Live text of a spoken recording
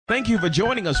Thank you for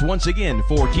joining us once again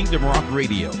for Kingdom Rock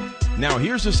Radio. Now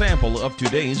here's a sample of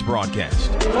today's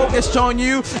broadcast. Focused on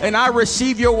you, and I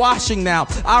receive your washing now.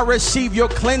 I receive your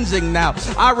cleansing now.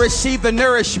 I receive the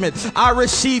nourishment. I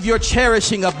receive your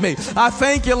cherishing of me. I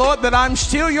thank you, Lord, that I'm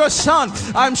still your son.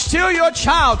 I'm still your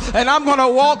child, and I'm going to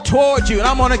walk towards you, and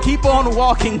I'm going to keep on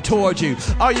walking towards you.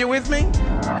 Are you with me?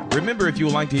 Remember, if you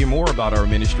would like to hear more about our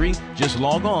ministry, just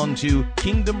log on to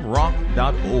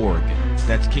kingdomrock.org.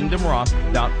 That's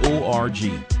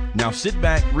kingdomrock.org. Now sit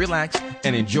back, relax,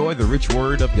 and enjoy the rich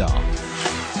word of God.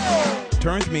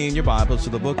 Turn with me in your Bibles to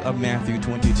the book of Matthew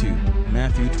 22.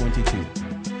 Matthew 22.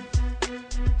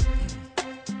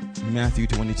 Matthew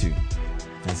 22.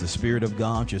 As the Spirit of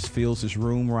God just fills this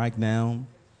room right now.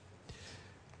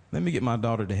 Let me get my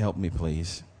daughter to help me,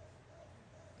 please.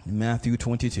 Matthew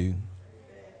 22.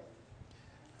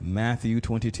 Matthew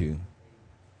 22.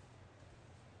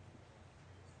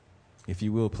 If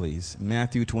you will, please.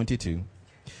 Matthew 22.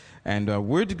 And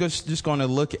we're just going to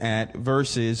look at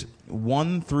verses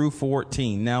 1 through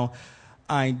 14. Now,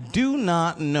 I do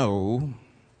not know,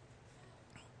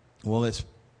 well, it's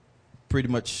pretty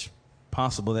much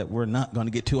possible that we're not going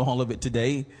to get to all of it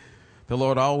today. The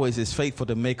Lord always is faithful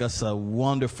to make us a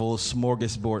wonderful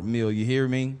smorgasbord meal. You hear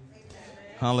me?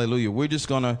 Hallelujah. We're just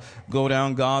going to go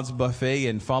down God's buffet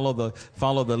and follow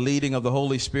the leading of the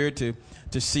Holy Spirit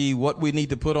to see what we need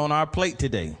to put on our plate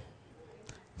today.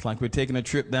 It's like we're taking a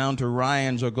trip down to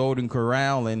Ryan's or Golden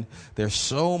Corral, and there's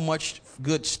so much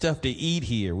good stuff to eat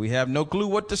here. We have no clue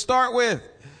what to start with.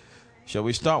 Shall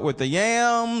we start with the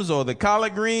yams or the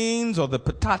collard greens or the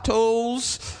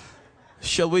potatoes?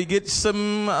 Shall we get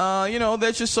some,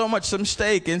 there's just so much, some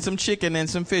steak and some chicken and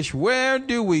some fish. Where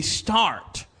do we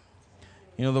start?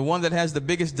 You know, the one that has the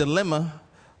biggest dilemma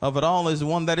of it all is the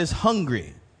one that is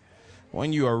hungry.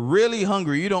 When you are really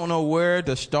hungry, you don't know where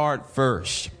to start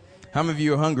first. How many of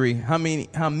you are hungry? How many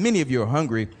of you are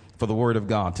hungry for the word of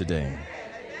God today?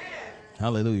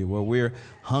 Hallelujah. Well, we're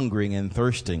hungering and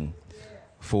thirsting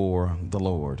for the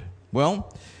Lord.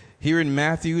 Well, here in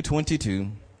Matthew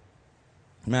 22,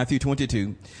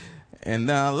 and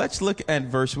let's look at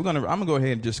verse. I'm going to go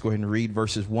ahead and read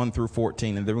verses 1 through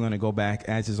 14, and then we're going to go back,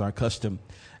 as is our custom,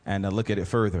 and look at it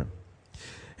further.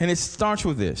 And it starts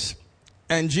with this.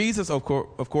 And Jesus, of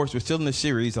course, we're still in the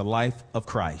series, A Life of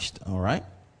Christ. All right.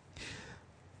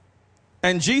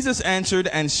 And Jesus answered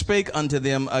and spake unto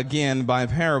them again by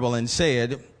parable, and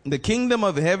said, The kingdom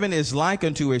of heaven is like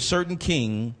unto a certain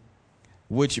king,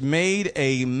 which made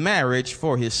a marriage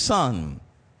for his son,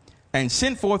 and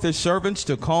sent forth his servants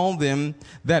to call them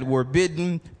that were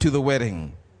bidden to the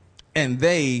wedding. And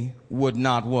they would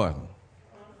not what?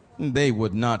 They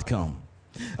would not come.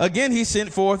 Again he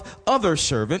sent forth other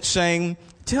servants, saying,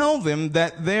 Tell them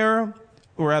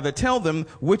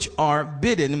which are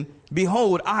bidden,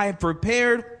 Behold, I have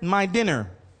prepared my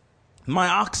dinner. My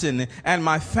oxen and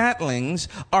my fatlings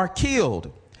are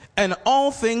killed, and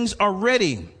all things are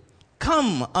ready.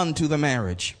 Come unto the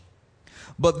marriage.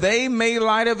 But they made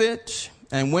light of it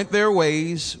and went their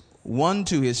ways, one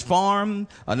to his farm,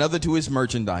 another to his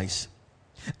merchandise.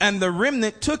 And the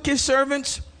remnant took his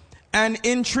servants and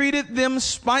entreated them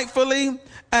spitefully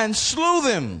and slew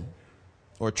them,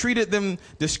 or treated them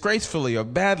disgracefully or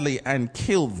badly and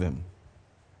killed them.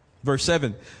 Verse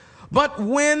 7. But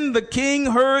when the king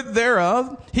heard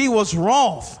thereof, he was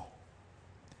wroth,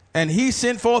 and he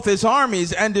sent forth his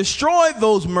armies and destroyed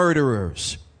those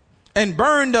murderers, and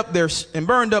burned up their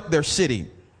city.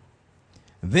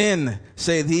 Then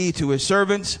saith he to his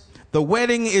servants, The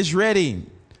wedding is ready,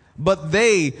 but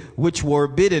they which were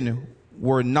bidden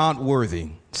were not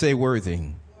worthy. Say worthy.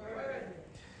 Worthy.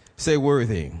 Say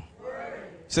worthy. Worthy.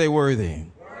 Say worthy.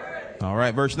 All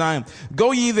right, verse 9.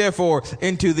 Go ye therefore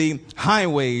into the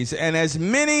highways, and as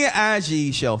many as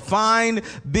ye shall find,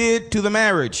 bid to the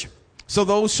marriage. So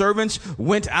those servants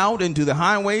went out into the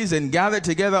highways and gathered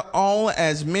together all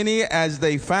as many as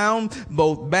they found,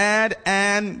 both bad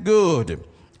and good.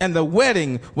 And the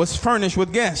wedding was furnished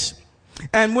with guests.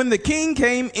 And when the king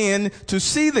came in to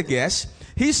see the guests,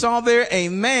 he saw there a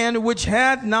man which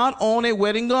had not on a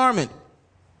wedding garment.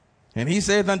 And he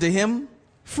said unto him,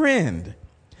 Friend,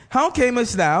 how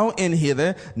camest thou in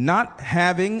hither not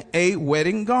having a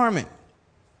wedding garment?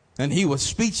 And he was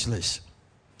speechless.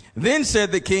 Then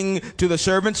said the king to the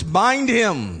servants, Bind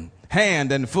him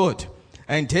hand and foot,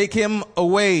 and take him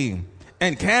away,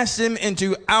 and cast him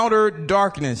into outer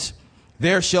darkness.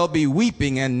 There shall be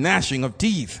weeping and gnashing of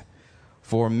teeth,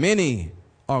 for many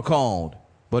are called,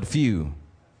 but few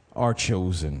are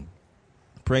chosen.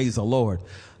 Praise the Lord.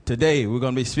 Today we're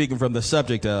going to be speaking from the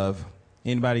subject of,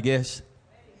 anybody guess?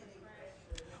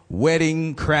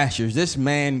 Wedding crashers. This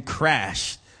man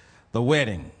crashed the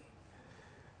wedding.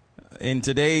 In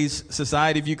today's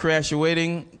society, if you crash a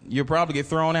wedding, you'll probably get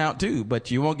thrown out too,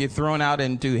 but you won't get thrown out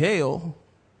into hell.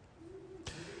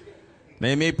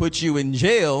 They may put you in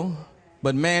jail,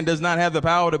 but man does not have the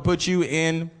power to put you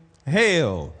in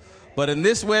hell. But in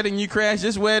this wedding, you crash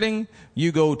this wedding,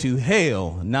 you go to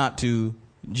hell, not to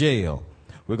jail.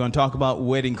 We're going to talk about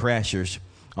wedding crashers.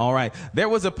 All right. There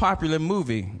was a popular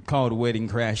movie called Wedding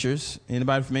Crashers.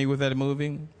 Anybody familiar with that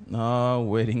movie? Oh,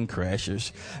 Wedding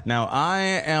Crashers. Now, I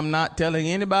am not telling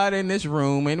anybody in this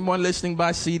room, anyone listening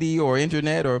by CD or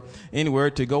internet or anywhere,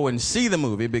 to go and see the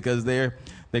movie, because they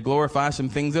glorify some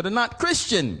things that are not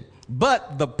Christian.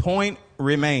 But the point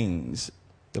remains.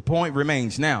 The point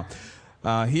remains. Now,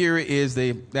 here is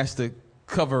that's the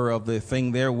cover of the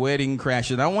thing there, Wedding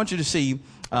Crashers. I want you to see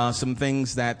some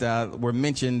things that were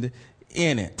mentioned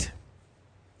in it.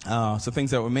 Some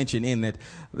things that were mentioned in it.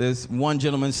 This one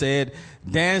gentleman said,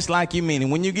 dance like you mean it.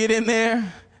 When you get in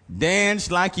there,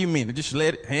 dance like you mean it. Just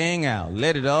let it hang out.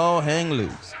 Let it all hang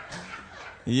loose.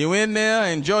 You in there,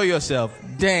 enjoy yourself.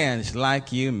 Dance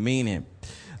like you mean it.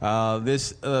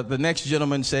 The next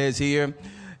gentleman says here,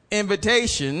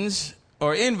 invitations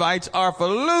or invites are for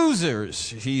losers,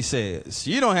 he says.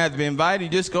 You don't have to be invited. You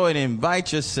just go and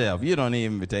invite yourself. You don't need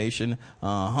an invitation.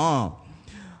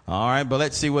 All right, but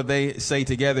let's see what they say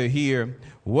together here.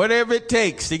 Whatever it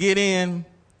takes to get in,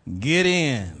 get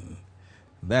in.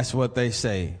 That's what they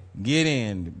say. Get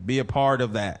in. Be a part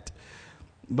of that.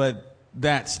 But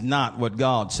that's not what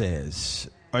God says.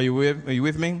 Are you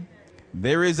with me?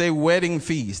 There is a wedding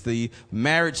feast, the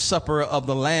marriage supper of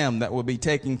the Lamb, that will be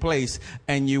taking place,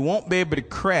 and you won't be able to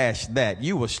crash that.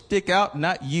 You will stick out,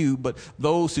 not you, but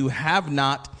those who have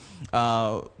not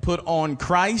put on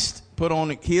Christ, put on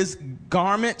his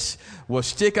garments, will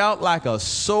stick out like a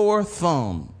sore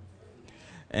thumb.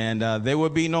 And there will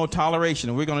be no toleration.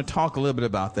 And we're going to talk a little bit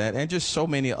about that and just so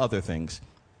many other things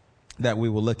that we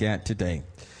will look at today.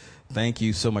 Thank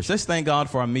you so much. Let's thank God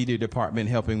for our media department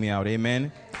helping me out.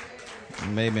 Amen.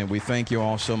 Amen. We thank you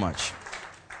all so much.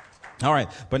 All right.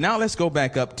 But now let's go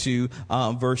back up to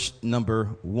verse number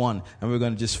 1. And we're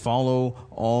going to just follow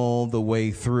all the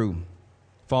way through.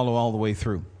 Follow all the way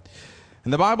through.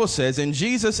 And the Bible says, and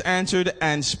Jesus answered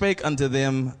and spake unto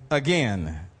them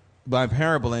again by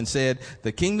parable, and said,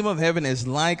 the kingdom of heaven is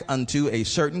like unto a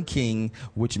certain king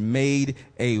which made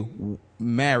a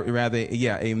marriage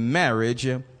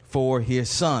for his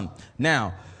son.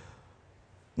 Now,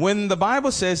 when the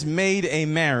Bible says made a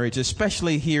marriage,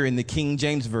 especially here in the King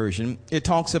James Version, it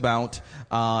talks about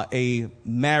a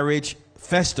marriage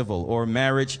festival or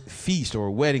marriage feast or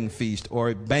wedding feast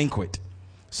or banquet.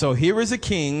 So here is a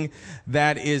king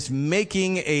that is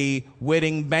making a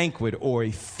wedding banquet or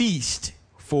a feast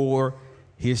for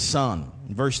his son.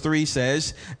 Verse 3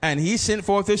 says, and he sent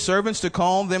forth his servants to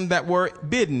call them that were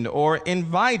bidden or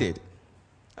invited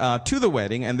to the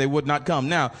wedding, and they would not come.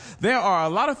 Now, there are a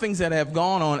lot of things that have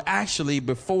gone on actually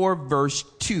before verse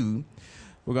 2.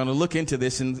 We're going to look into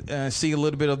this and see a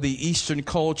little bit of the Eastern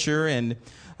culture, and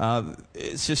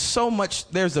it's just so much.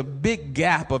 There's a big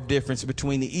gap of difference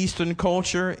between the Eastern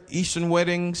culture, Eastern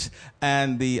weddings,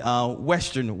 and the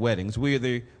Western weddings. We're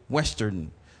the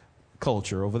Western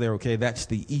culture over there, okay? That's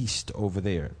the East over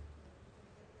there.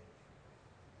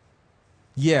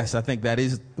 Yes, I think that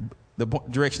is the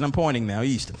direction I'm pointing now,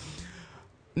 east.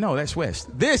 No, that's west.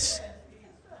 This.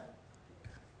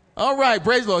 All right,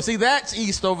 praise the Lord. See, that's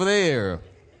east over there.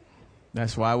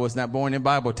 That's why I was not born in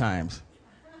Bible times.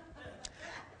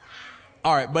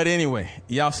 All right, but anyway,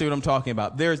 y'all see what I'm talking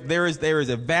about. There is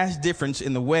a vast difference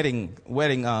in the wedding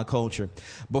culture.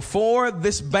 Before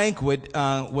this banquet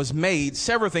was made,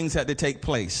 several things had to take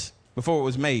place before it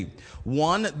was made.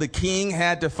 One, the king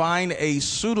had to find a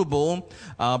suitable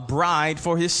bride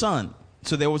for his son.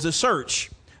 So there was a search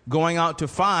going out to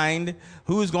find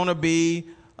who's going to be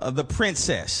the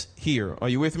princess here. Are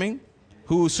you with me?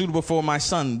 Who is suitable for my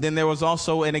son? Then there was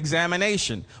also an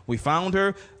examination. We found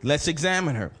her. Let's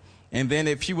examine her. And then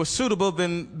if she was suitable,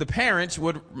 then the parents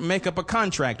would make up a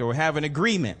contract or have an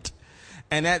agreement.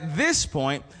 And at this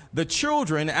point, the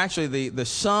children, actually the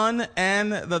son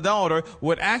and the daughter,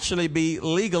 would actually be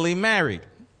legally married,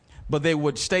 but they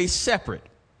would stay separate.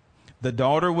 The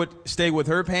daughter would stay with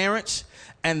her parents,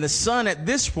 and the son at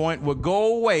this point would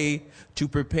go away to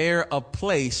prepare a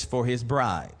place for his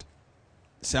bride.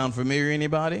 Sound familiar,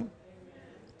 anybody? Amen.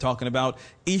 Talking about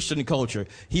Eastern culture.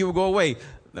 He would go away.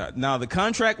 Now, the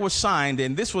contract was signed,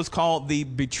 and this was called the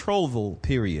betrothal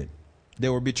period. They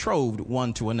were betrothed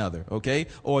one to another, okay?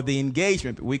 Or the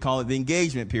engagement. We call it the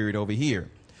engagement period over here.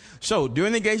 So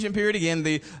during the engagement period, again,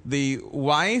 the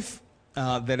wife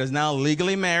that is now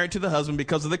legally married to the husband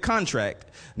because of the contract.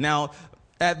 Now,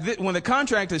 when the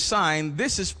contract is signed,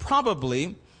 this is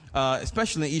probably,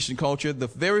 especially in the Eastern culture, the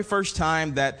very first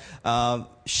time that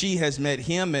she has met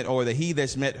him or that he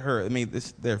that's met her. I mean,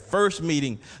 their first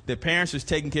meeting, their parents is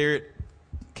taking care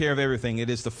of everything. It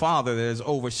is the father that has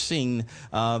overseen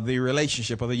the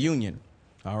relationship or the union.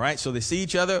 All right, so they see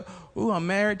each other. Ooh, I'm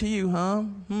married to you, huh?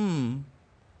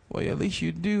 Well, at least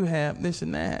you do have this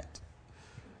and that.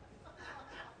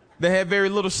 They have very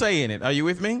little say in it. Are you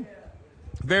with me?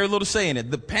 Very little say in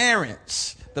it. The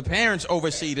parents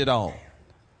oversee it all.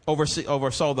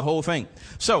 Oversaw the whole thing.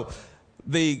 So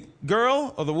the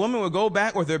girl or the woman will go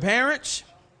back with her parents.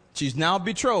 She's now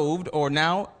betrothed or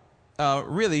now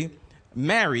really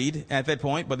married at that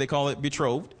point, but they call it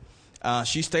betrothed.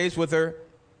 She stays with her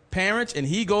parents, and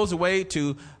he goes away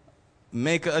to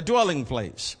make a dwelling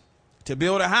place, to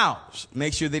build a house,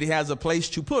 make sure that he has a place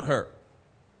to put her.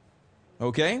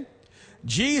 Okay?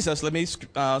 Jesus, let me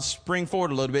spring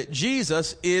forward a little bit.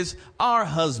 Jesus is our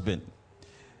husband.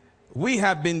 We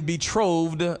have been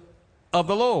betrothed of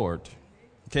the Lord.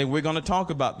 Okay, we're going to talk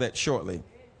about that shortly.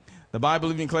 The Bible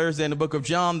even declares in the book of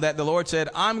John that the Lord said,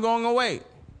 I'm going away.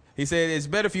 He said, it's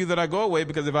better for you that I go away,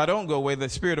 because if I don't go away, the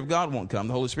Spirit of God won't come.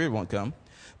 The Holy Spirit won't come.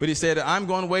 But he said, I'm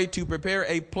going away to prepare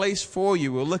a place for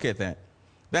you. We'll look at that.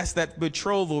 That's that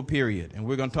betrothal period. And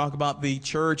we're going to talk about the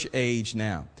church age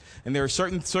now. And there are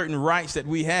certain rights that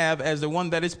we have as the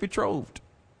one that is betrothed.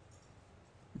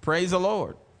 Praise the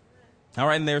Lord. All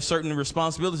right. And there are certain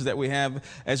responsibilities that we have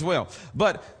as well.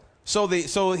 But so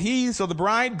the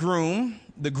bridegroom,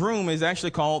 the groom is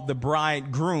actually called the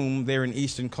bridegroom there in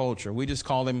Eastern culture. We just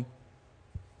call him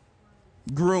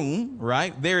groom,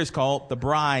 right? There is called the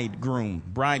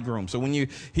bridegroom. So when you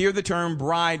hear the term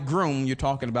bridegroom, you're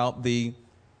talking about the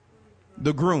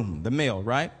groom, the male,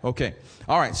 right? Okay.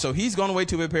 All right. So he's gone away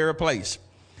to prepare a place.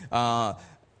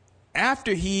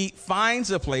 After he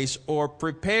finds a place or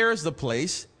prepares the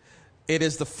place, it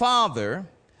is the father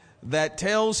that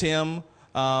tells him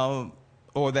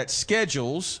or that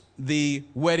schedules the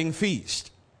wedding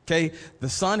feast. Okay. The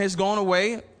son has gone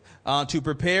away to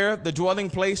prepare the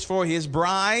dwelling place for his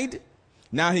bride.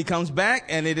 Now he comes back,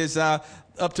 and it is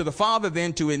up to the father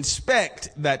then to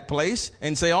inspect that place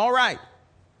and say, all right,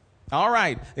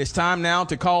 it's time now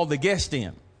to call the guest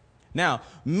in. Now,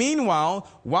 meanwhile,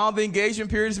 while the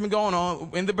engagement period has been going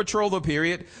on, in the betrothal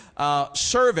period,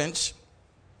 servants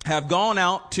have gone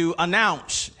out to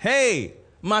announce, hey,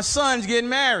 my son's getting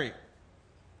married.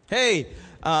 Hey,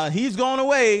 he's gone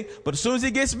away, but as soon as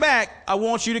he gets back, I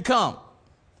want you to come.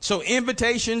 So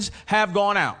invitations have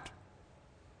gone out.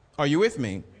 Are you with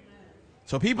me?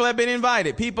 So people have been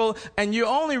invited. And you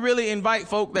only really invite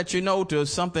folk that you know to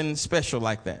something special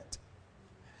like that.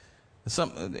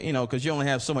 Because you only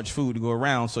have so much food to go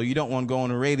around, so you don't want to go on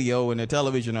the radio and the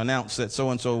television and announce that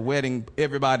so-and-so wedding,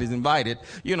 everybody's invited.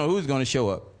 You know who's going to show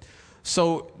up.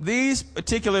 So these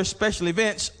particular special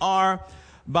events are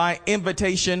by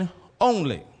invitation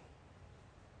only.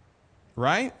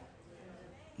 Right?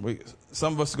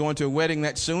 Some of us are going to a wedding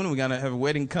that soon. We're going to have a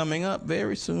wedding coming up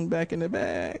very soon back in the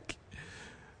back.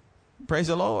 Praise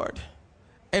the Lord.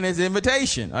 And it's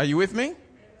invitation. Are you with me?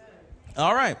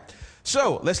 All right.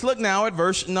 So let's look now at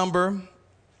verse number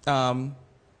 2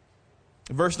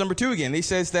 again. He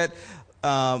says that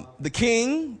the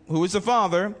king, who is the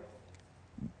father,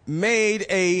 made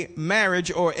a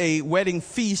marriage or a wedding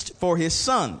feast for his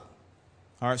son.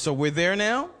 All right. So we're there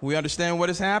now. We understand what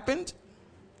has happened.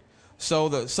 So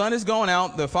the son is going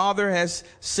out. The father has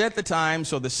set the time.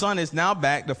 So the son is now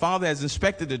back. The father has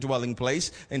inspected the dwelling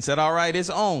place and said, all right, it's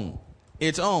on.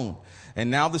 And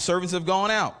now the servants have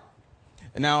gone out.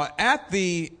 Now at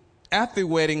the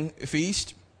wedding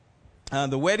feast,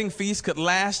 the wedding feast could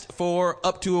last for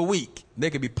up to a week.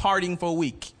 They could be partying for a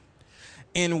week.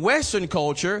 In Western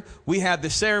culture, we have the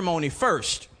ceremony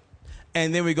first,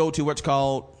 and then we go to what's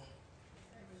called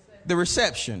the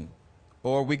reception,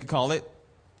 or we could call it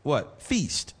what?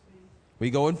 Feast. We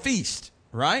go and feast,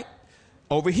 right?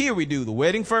 Over here we do the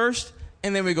wedding first,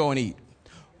 and then we go and eat.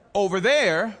 Over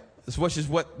there, which is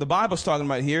what the Bible's talking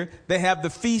about here, they have the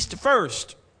feast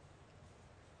first.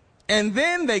 And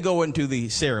then they go into the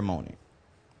ceremony.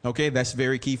 Okay, that's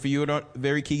very key for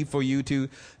you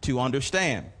to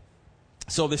understand.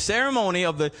 So the ceremony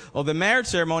of the marriage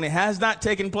ceremony has not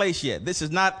taken place yet. This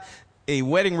is not a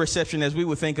wedding reception as we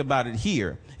would think about it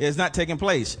here. It has not taken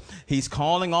place. He's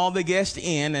calling all the guests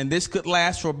in, and this could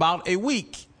last for about a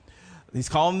week. He's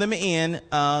calling them in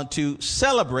to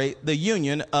celebrate the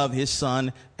union of his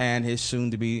son and his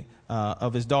soon-to-be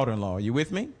of his daughter-in-law. Are you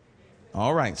with me?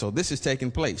 All right. So this is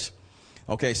taking place.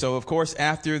 Okay, so of course,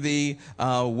 after the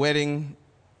wedding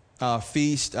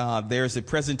feast, there's a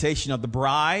presentation of the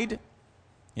bride.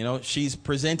 You know, she's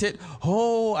presented.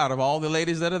 Oh, out of all the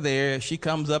ladies that are there, she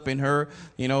comes up in her,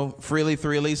 you know,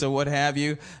 frilly-thrillies or what have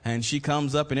you. And she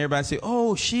comes up and everybody say,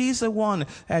 oh, she's the one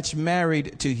that's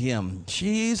married to him.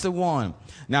 She's the one.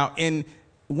 Now, in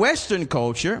Western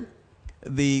culture,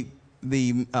 the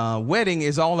wedding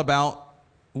is all about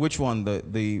which one?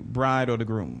 The bride or the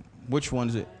groom? Which one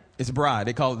is it? It's bride.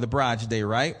 They call it the bride's day,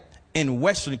 right? In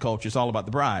Western culture, it's all about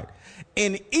the bride.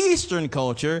 In Eastern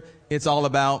culture, it's all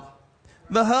about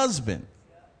the husband.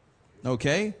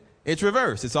 Okay? It's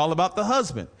reversed. It's all about the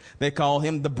husband. They call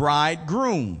him the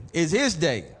bridegroom. It's his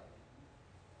day.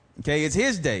 Okay? It's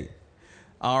his day.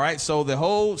 All right. So the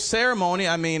whole ceremony,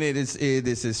 I mean, it is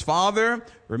his father.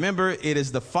 Remember, it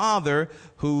is the father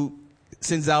who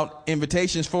sends out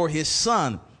invitations for his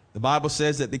son. The Bible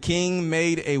says that the king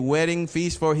made a wedding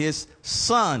feast for his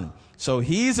son. So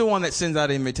he's the one that sends out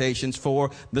invitations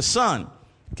for the son.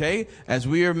 Okay? As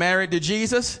we are married to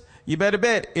Jesus, you better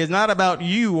bet it's not about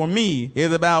you or me.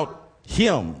 It's about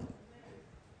him.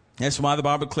 That's why the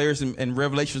Bible declares in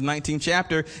Revelation 19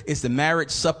 chapter, it's the marriage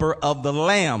supper of the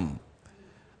Lamb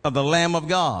of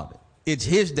God. It's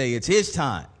his day. It's his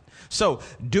time. So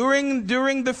during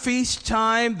the feast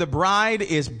time, the bride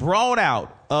is brought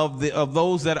out of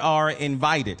those that are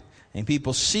invited, and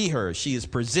people see her. She is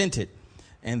presented,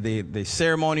 and the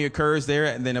ceremony occurs there.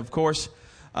 And then, of course,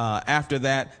 after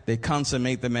that, they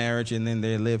consummate the marriage, and then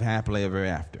they live happily ever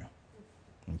after.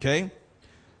 Okay?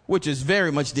 Which is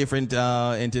very much different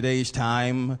in today's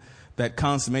time. That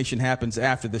consummation happens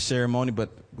after the ceremony, but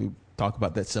we'll talk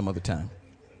about that some other time.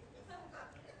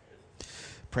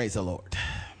 Praise the Lord.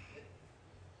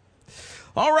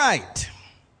 All right.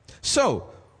 So,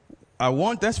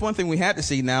 that's one thing we had to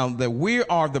see now, that we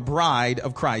are the bride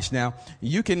of Christ. Now,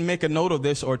 you can make a note of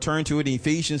this or turn to it in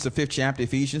Ephesians, the 5th chapter,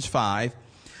 Ephesians 5.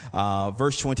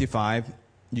 Verse 25,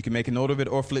 you can make a note of it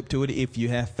or flip to it if you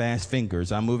have fast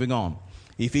fingers. I'm moving on.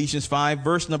 Ephesians 5,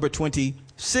 verse number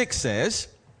 26 says,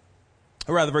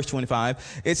 or rather verse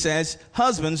 25, it says,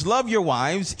 husbands, love your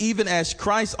wives, even as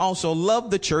Christ also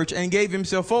loved the church and gave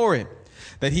himself for it,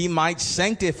 that he might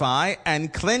sanctify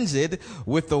and cleanse it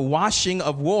with the washing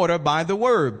of water by the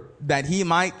word, that he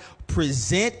might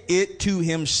present it to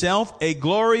himself a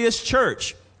glorious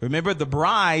church. Remember, the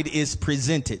bride is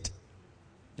presented.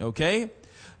 Okay?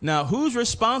 Now, who's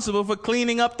responsible for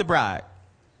cleaning up the bride?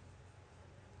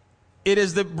 It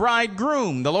is the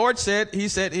bridegroom. The Lord said, he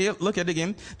said, here, look at it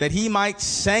again, that he might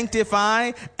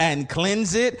sanctify and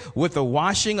cleanse it with the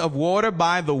washing of water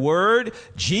by the word.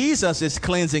 Jesus is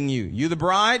cleansing you. You the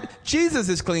bride, Jesus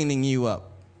is cleaning you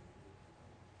up.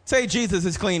 Say, Jesus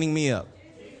is cleaning me up.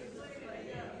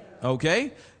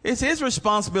 Okay? It's his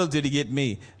responsibility to get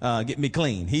me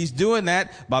clean. He's doing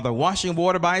that by the washing of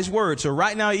water by his word. So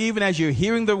right now, even as you're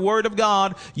hearing the word of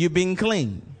God, you're being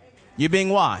clean. You're being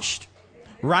washed.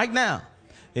 Right now.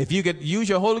 If you could use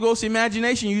your Holy Ghost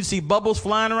imagination, you'd see bubbles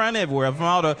flying around everywhere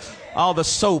from all the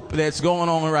soap that's going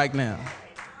on right now.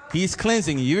 He's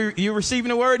cleansing you. You're receiving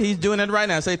the word. He's doing it right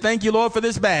now. Say, thank you, Lord, for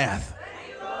this bath.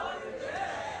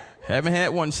 Haven't had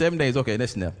one in 7 days. Okay,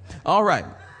 that's enough. All right.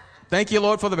 Thank you,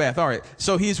 Lord, for the bath. All right.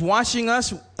 So he's washing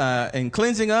us and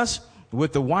cleansing us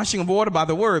with the washing of water by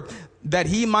the word, that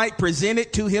he might present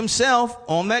it to himself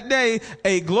on that day,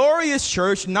 a glorious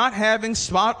church, not having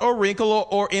spot or wrinkle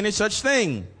or any such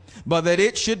thing, but that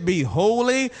it should be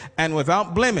holy and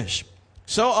without blemish.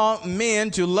 So ought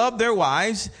men to love their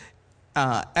wives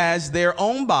as their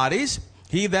own bodies.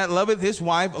 He that loveth his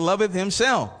wife loveth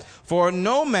himself. For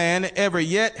no man ever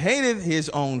yet hated his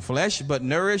own flesh, but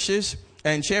nourishes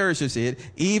and cherishes it,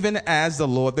 even as the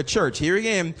Lord the church. Here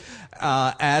again,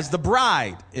 as the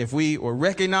bride, if we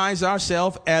recognize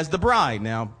ourselves as the bride.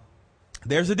 Now,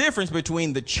 there's a difference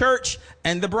between the church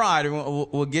and the bride, and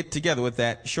we'll get together with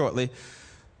that shortly.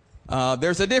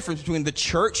 There's a difference between the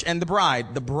church and the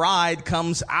bride. The bride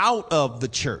comes out of the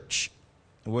church.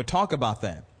 We'll talk about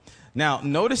that. Now,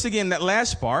 notice again that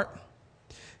last part.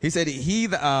 He said,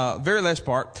 very last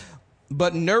part,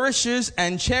 but nourishes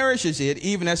and cherishes it,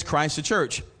 even as Christ the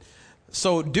church.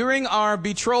 So during our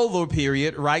betrothal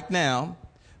period right now,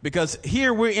 because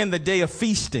here we're in the day of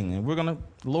feasting, and we're going to,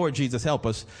 Lord Jesus, help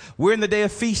us. We're in the day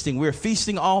of feasting. We're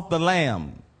feasting off the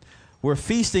Lamb. We're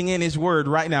feasting in his word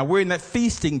right now. We're in that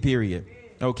feasting period.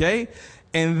 Okay?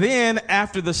 And then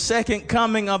after the second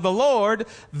coming of the Lord,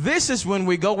 this is when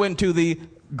we go into the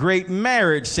great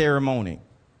marriage ceremony.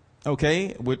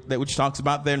 Okay, which talks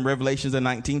about that in Revelations, the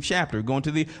 19th chapter, going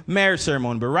to the marriage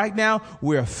ceremony. But right now,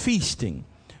 we're feasting.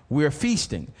 We're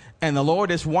feasting. And the Lord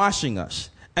is washing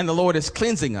us And the Lord is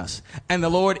cleansing us. And the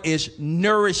Lord is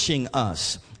nourishing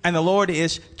us. And the Lord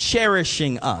is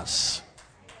cherishing us.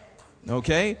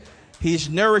 Okay? He's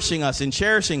nourishing us and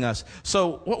cherishing us.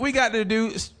 So what we got to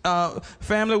do,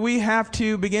 family, we have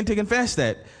to begin to confess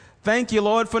that. Thank you,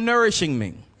 Lord, for nourishing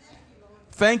me.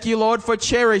 Thank you, Lord, for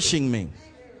cherishing me.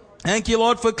 Thank you,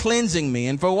 Lord, for cleansing me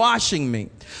and for washing me,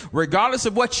 regardless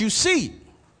of what you see.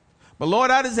 But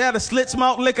Lord, I just had a slit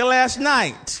smoked liquor last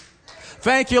night.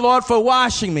 Thank you, Lord, for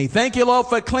washing me. Thank you, Lord,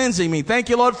 for cleansing me. Thank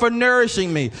you, Lord, for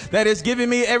nourishing me. That is giving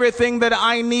me everything that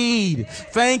I need.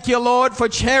 Thank you, Lord, for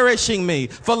cherishing me,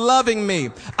 for loving me.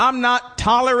 I'm not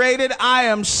tolerated. I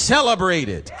am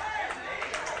celebrated.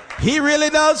 He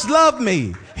really does love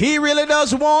me. He really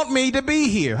does want me to be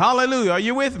here. Hallelujah. Are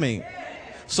you with me?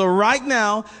 So right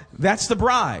now, that's the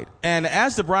bride. And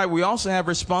as the bride, we also have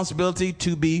responsibility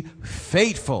to be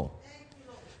faithful.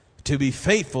 To be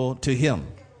faithful to him.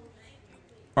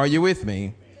 Are you with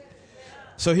me?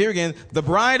 So here again, the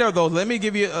bride are those, let me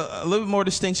give you a little bit more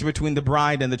distinction between the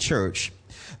bride and the church.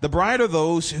 The bride are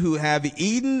those who have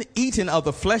eaten of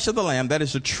the flesh of the Lamb. That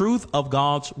is the truth of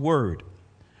God's word.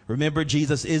 Remember,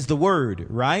 Jesus is the Word,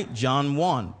 right? John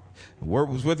 1. The Word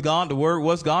was with God. The Word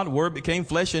was God. The Word became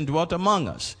flesh and dwelt among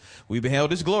us. We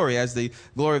beheld his glory as the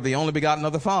glory of the only begotten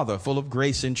of the Father, full of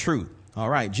grace and truth. All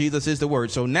right. Jesus is the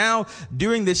Word. So now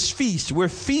during this feast, we're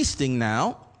feasting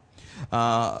now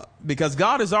because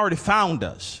God has already found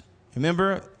us.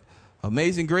 Remember,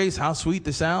 amazing grace, how sweet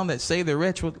the sound that saved a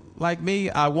wretch like me.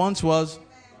 I once was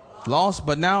lost,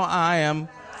 but now I am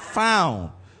found.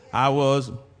 I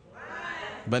was,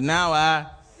 but now I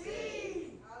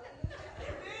see.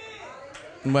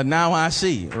 But now I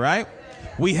see, right?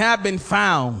 We have been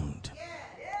found.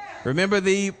 Remember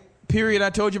the period I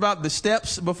told you about, the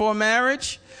steps before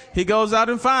marriage? He goes out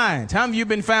and finds. How many of you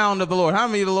been found of the Lord? How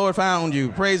many of the Lord found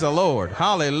you? Praise the Lord.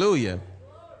 Hallelujah.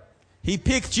 He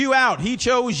picked you out. He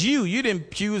chose you. You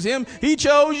didn't choose him. He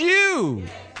chose you.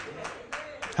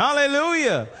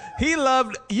 Hallelujah. He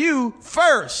loved you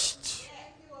first.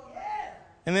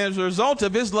 And as a result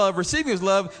of his love, receiving his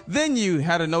love, then you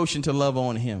had a notion to love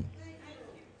on him.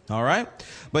 All right.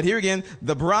 But here again,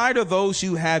 the bride are those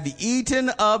who have eaten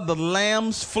of the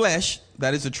Lamb's flesh.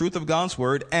 That is the truth of God's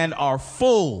word, and are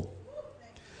full.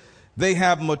 They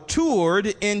have matured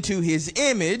into his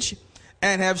image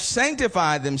and have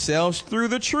sanctified themselves through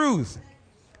the truth.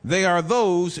 They are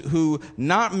those who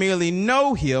not merely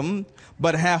know him,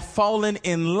 but have fallen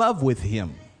in love with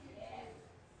him.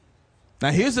 Now,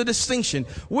 here's the distinction.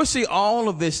 We'll see all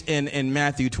of this in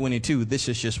Matthew 22. This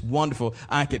is just wonderful.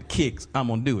 I could kick. I'm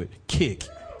going to do it. Kick.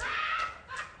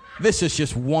 This is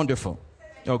just wonderful.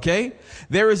 Okay?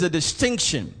 There is a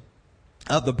distinction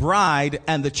of the bride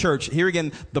and the church. Here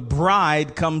again, the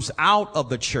bride comes out of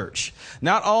the church.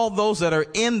 Not all those that are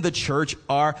in the church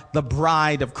are the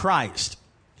bride of Christ.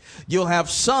 You'll have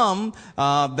some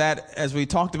that, as we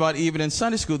talked about even in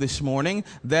Sunday school this morning,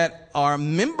 that are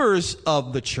members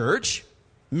of the church,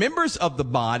 members of the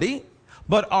body,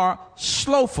 but are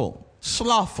slothful.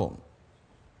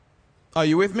 Are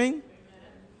you with me?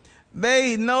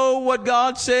 They know what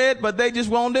God said, but they just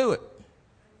won't do it.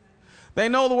 They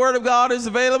know the word of God is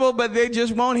available, but they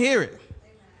just won't hear it.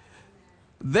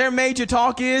 Their major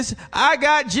talk is, I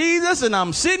got Jesus and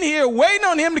I'm sitting here waiting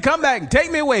on him to come back and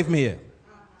take me away from here.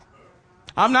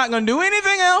 I'm not going to do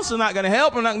anything else. I'm not going to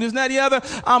help. I'm not going to do this, that, the other.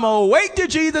 I'm going to wait till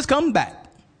Jesus comes back.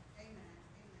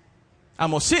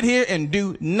 I'm going to sit here and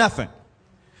do nothing.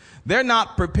 They're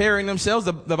not preparing themselves.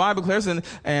 The Bible declares,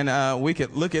 and we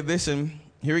could look at this, and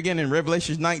here again in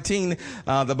Revelation 19,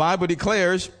 the Bible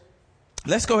declares,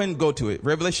 let's go ahead and go to it.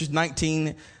 Revelation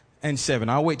 19 and 7.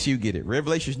 I'll wait till you get it.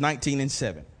 Revelation 19 and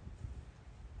 7.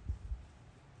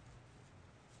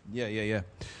 Yeah.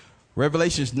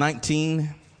 Revelation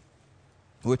 19.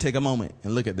 We'll take a moment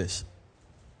and look at this.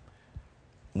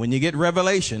 When you get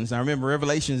Revelations, now remember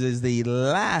Revelations is the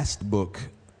last book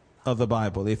of the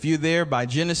Bible. If you're there by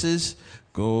Genesis,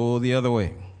 go the other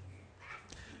way.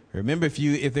 Remember,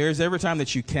 if there's ever time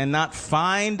that you cannot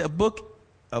find the book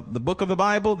of the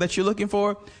Bible that you're looking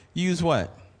for, use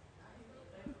what?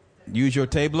 Use your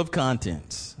table of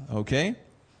contents. Okay?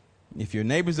 If your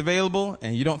neighbor's available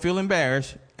and you don't feel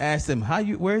embarrassed, ask them,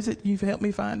 where is it you've helped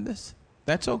me find this?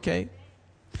 That's okay.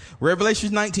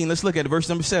 Revelation 19, let's look at it, verse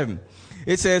number 7.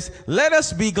 It says, let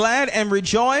us be glad and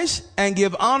rejoice and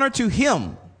give honor to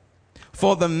him,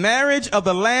 for the marriage of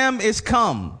the Lamb is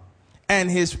come,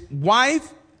 and his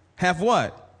wife have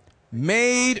what?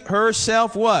 Made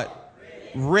herself what?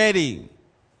 Ready.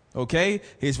 Okay?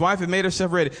 His wife had made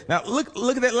herself ready. Now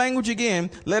look at that language again.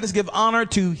 Let us give honor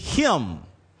to him.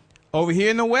 Over here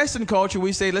in the Western culture,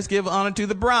 we say, let's give honor to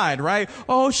the bride, right?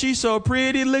 Oh, she's so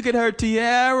pretty. Look at her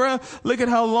tiara. Look at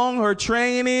how long her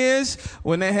train is.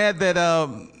 When they had that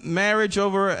marriage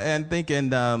over, and think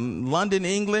in London,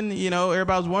 England, you know,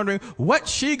 everybody was wondering, what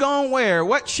she gonna wear?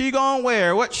 What she gonna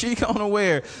wear? What she gonna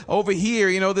wear? Over here,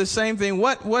 you know, the same thing.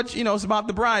 What, you know, it's about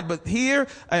the bride. But here,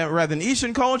 rather than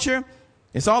Eastern culture,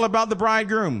 it's all about the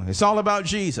bridegroom. It's all about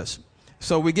Jesus.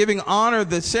 So we're giving honor.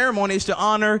 The ceremony is to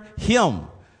honor him.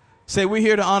 Say, we're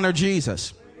here to honor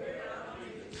Jesus.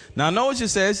 Now notice it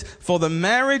says, for the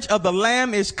marriage of the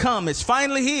Lamb is come. It's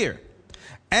finally here.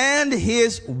 And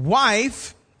his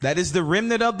wife, that is the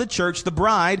remnant of the church, the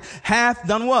bride, hath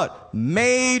done what?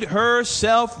 Made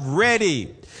herself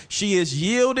ready. She is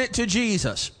yielded to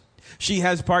Jesus. She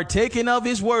has partaken of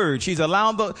his word. She's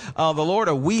allowed the Lord,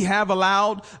 or we have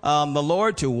allowed the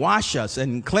Lord to wash us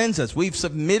and cleanse us. We've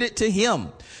submitted to him,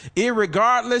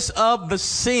 irregardless of the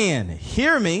sin.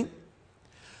 Hear me.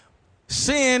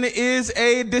 Sin is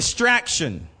a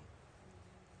distraction.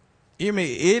 Hear me.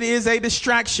 It is a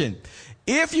distraction.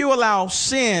 If you allow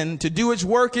sin to do its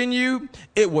work in you,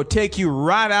 it will take you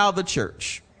right out of the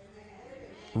church.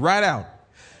 Right out.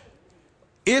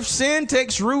 If sin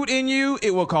takes root in you,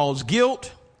 it will cause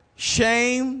guilt,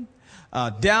 shame,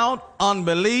 doubt,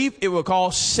 unbelief. It will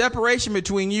cause separation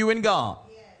between you and God.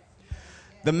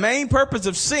 The main purpose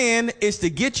of sin is to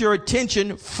get your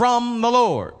attention from the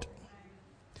Lord.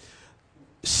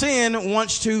 Sin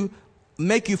wants to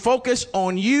make you focus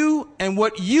on you and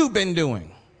what you've been doing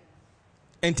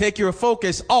and take your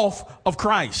focus off of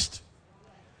Christ.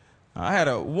 I had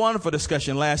a wonderful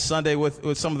discussion last Sunday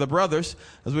with some of the brothers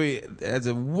as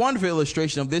a wonderful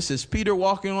illustration of this is Peter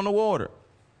walking on the water.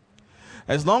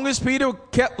 As long as Peter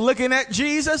kept looking at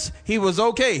Jesus, he was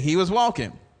okay. He was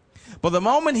walking. But the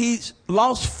moment he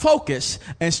lost focus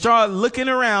and started looking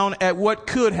around at what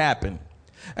could happen,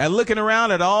 and looking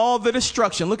around at all the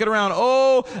destruction, looking around,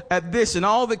 at this and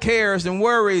all the cares and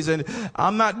worries, and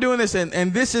I'm not doing this,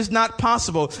 and this is not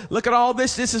possible. Look at all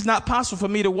this. This is not possible for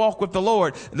me to walk with the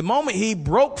Lord. The moment he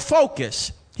broke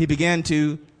focus, he began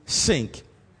to sink.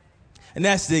 And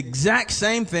that's the exact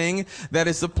same thing that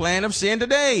is the plan of sin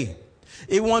today.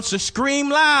 It wants to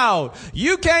scream loud.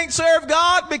 You can't serve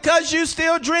God because you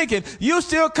still drinking. You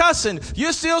still cussing.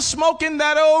 You still smoking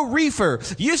that old reefer.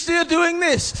 You still doing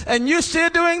this and you still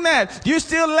doing that. You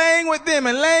still laying with them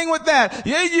and laying with that.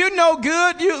 You no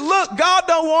good. You look, God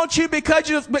don't want you because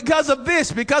of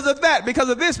this, because of that, because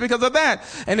of this, because of that.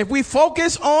 And if we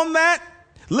focus on that,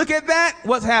 look at that,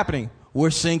 what's happening?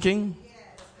 We're sinking.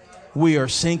 We are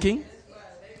sinking.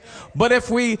 But if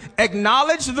we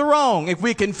acknowledge the wrong, if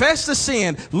we confess the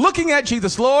sin, looking at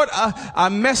Jesus, Lord, I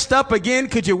messed up again.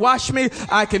 Could you wash me?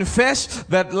 I confess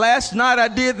that last night I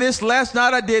did this, last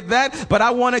night I did that, but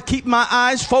I want to keep my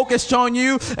eyes focused on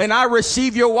you, and I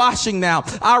receive your washing now.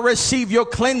 I receive your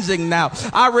cleansing now.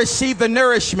 I receive the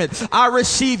nourishment. I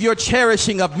receive your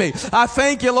cherishing of me. I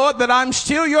thank you, Lord, that I'm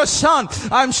still your son.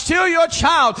 I'm still your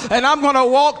child, and I'm going to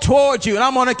walk towards you, and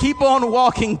I'm going to keep on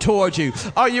walking towards you.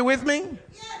 Are you with me?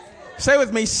 Say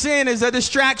with me, sin is a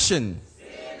distraction.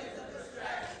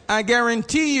 I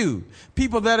guarantee you,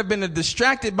 people that have been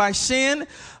distracted by sin,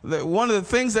 one of the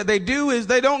things that they do is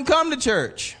they don't come to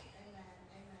church.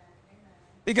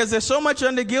 Because they're so much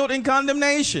under guilt and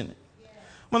condemnation.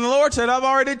 When the Lord said, I've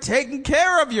already taken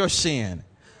care of your sin.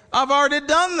 I've already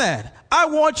done that. I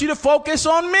want you to focus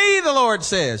on me, the Lord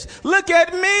says. Look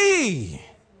at me.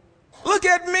 Look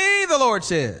at me, the Lord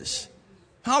says.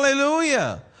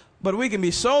 Hallelujah. But we can be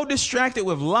so distracted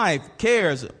with life,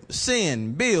 cares,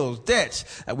 sin, bills,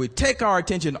 debts, that we take our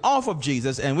attention off of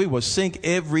Jesus and we will sink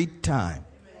every time.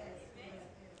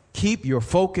 Keep your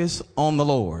focus on the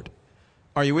Lord.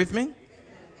 Are you with me?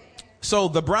 So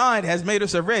the bride has made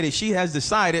herself ready. She has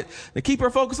decided to keep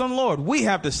her focus on the Lord. We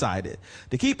have decided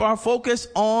to keep our focus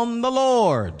on the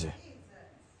Lord.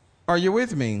 Are you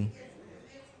with me?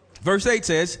 Verse 8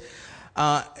 says,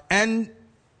 and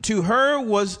to her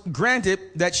was granted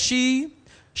that she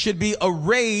should be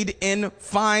arrayed in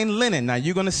fine linen. Now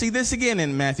you're going to see this again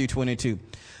in Matthew 22.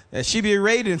 That she be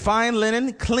arrayed in fine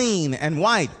linen, clean and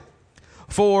white.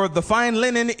 For the fine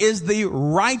linen is the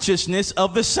righteousness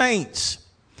of the saints.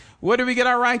 Where do we get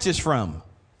our righteousness from?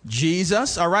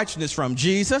 Jesus. Our righteousness from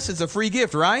Jesus. It's a free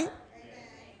gift, right? Amen.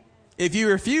 If you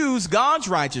refuse God's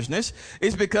righteousness,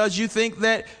 it's because you think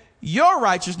that your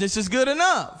righteousness is good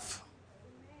enough.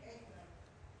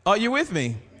 Are you with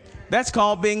me? That's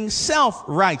called being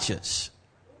self-righteous.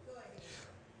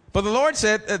 But the Lord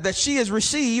said that she has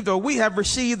received, or we have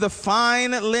received, the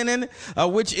fine linen,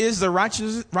 which is the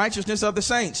righteousness of the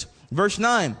saints. Verse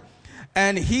 9.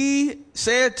 And he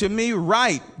said to me,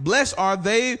 write, blessed are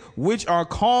they which are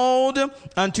called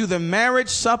unto the marriage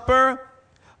supper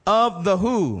of the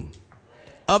who?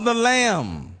 Of the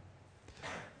Lamb.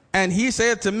 And he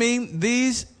said to me,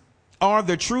 these are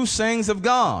the true sayings of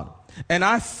God. And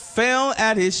I fell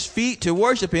at his feet to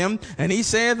worship him. And he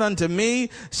saith unto me,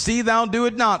 see thou do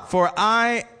it not, for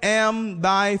I am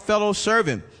thy fellow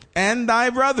servant and thy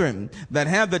brethren that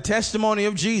have the testimony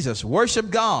of Jesus. Worship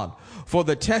God, for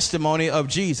the testimony of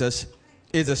Jesus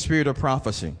is a spirit of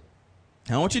prophecy.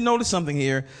 Now I want you to notice something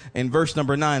here in verse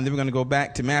number 9. Then we're going to go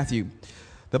back to Matthew.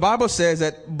 The Bible says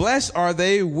that blessed are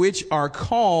they which are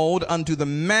called unto the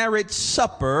marriage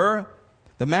supper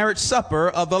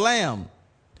of the Lamb.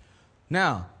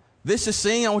 Now, this is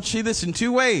saying, I want you to see this in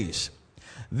two ways.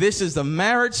 This is the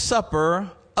marriage supper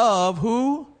of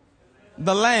who?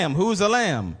 The Lamb. Who's the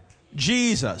Lamb?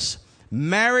 Jesus.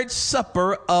 Marriage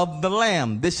supper of the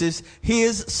Lamb. This is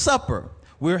his supper.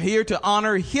 We're here to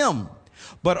honor him.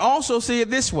 But also see it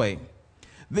this way.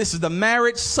 This is the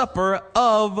marriage supper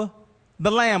of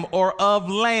the Lamb, or of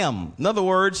lamb. In other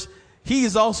words, he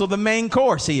is also the main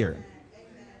course here.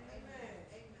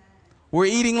 We're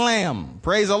eating lamb.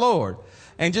 Praise the Lord.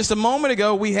 And just a moment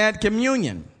ago, we had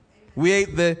communion. We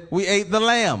ate the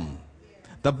lamb,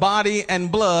 the body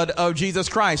and blood of Jesus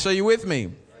Christ. So you with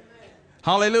me?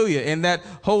 Hallelujah. In that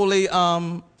holy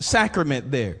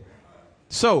sacrament there.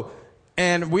 So,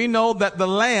 and we know that the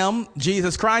Lamb,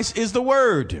 Jesus Christ, is the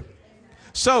Word.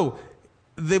 So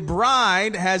the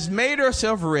bride has made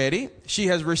herself ready. She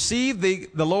has received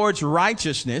the Lord's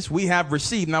righteousness. We have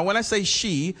received. Now, when I say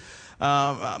she,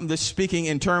 I'm just speaking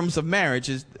in terms of marriage,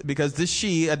 is because this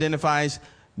she identifies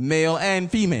male and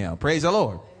female. Praise the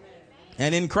Lord.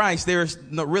 And in Christ, there's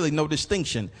really no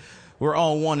distinction. We're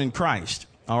all one in Christ.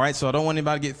 All right. So I don't want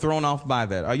anybody to get thrown off by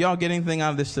that. Are y'all getting anything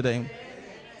out of this today?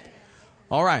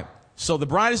 All right. So the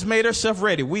bride has made herself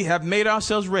ready. We have made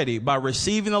ourselves ready by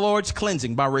receiving the Lord's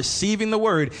cleansing, by receiving the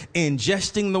word,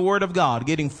 ingesting the word of God,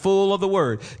 getting full of the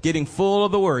word, getting full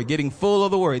of the word, getting full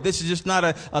of the word. This is just not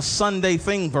a Sunday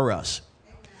thing for us,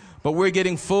 but we're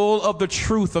getting full of the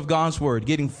truth of God's word,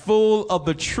 getting full of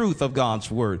the truth of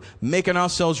God's word, making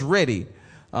ourselves ready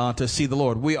to see the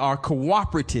Lord. We are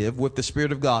cooperative with the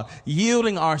Spirit of God,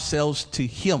 yielding ourselves to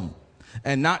him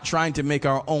and not trying to make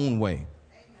our own way.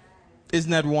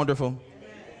 Isn't that wonderful? Amen.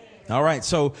 All right.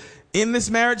 So in this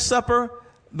marriage supper,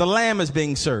 the Lamb is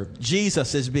being served.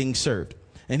 Jesus is being served.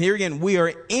 And here again,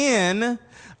 we're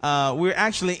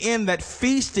actually in that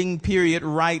feasting period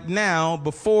right now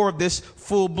before this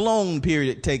full-blown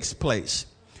period takes place.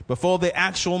 Before the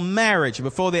actual marriage,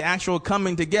 before the actual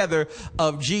coming together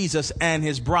of Jesus and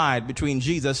his bride, between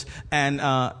Jesus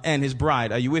and his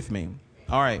bride. Are you with me?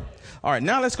 All right. All right.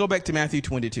 Now let's go back to Matthew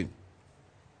 22.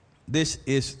 This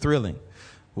is thrilling.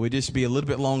 We'll just be a little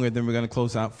bit longer than we're going to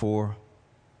close out for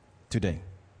today.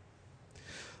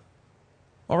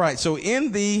 All right. So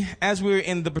as we're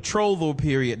in the betrothal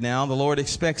period now, the Lord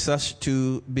expects us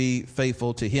to be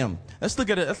faithful to him. Let's look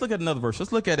at it. Let's look at another verse.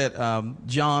 Let's look at it.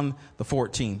 John, the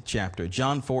 14th chapter,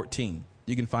 John 14.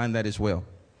 You can find that as well.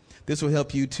 This will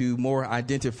help you to more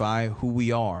identify who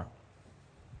we are.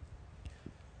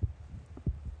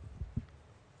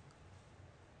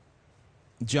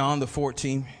 John, the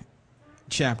 14th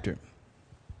chapter.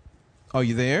 Are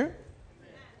you there?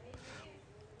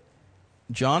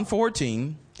 John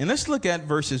 14. And let's look at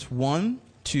verses 1,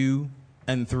 2,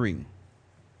 and 3.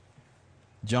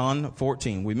 John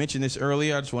 14. We mentioned this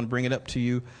earlier. I just want to bring it up to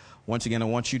you. Once again, I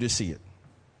want you to see it.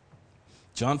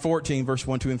 John 14, verse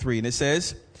 1, 2, and 3. And it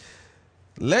says,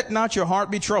 let not your heart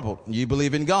be troubled. You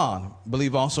believe in God.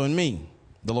 Believe also in me.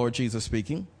 The Lord Jesus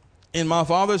speaking. In my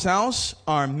Father's house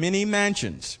are many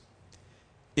mansions.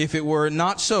 If it were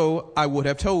not so, I would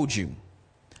have told you.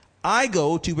 I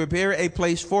go to prepare a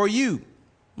place for you,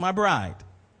 my bride.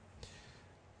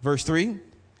 Verse 3.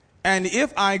 And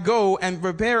if I go and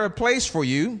prepare a place for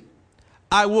you,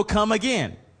 I will come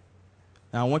again.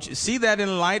 Now I want you to see that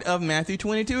in light of Matthew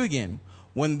 22 again.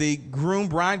 When the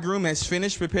bridegroom has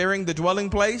finished preparing the dwelling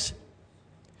place,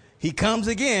 he comes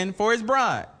again for his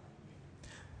bride.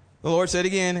 The Lord said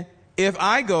again, if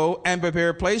I go and prepare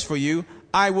a place for you,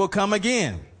 I will come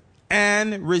again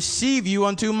and receive you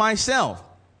unto myself,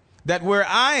 that where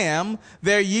I am,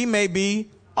 there ye may be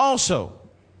also.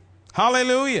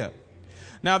 Hallelujah.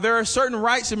 Now, there are certain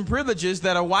rights and privileges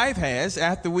that a wife has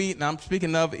after and I'm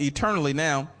speaking of eternally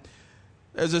now.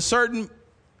 There's a certain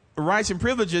rights and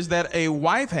privileges that a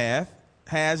wife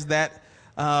has that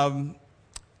the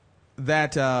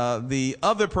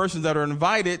other persons that are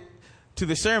invited to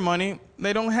the ceremony,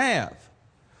 they don't have.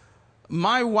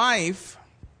 My wife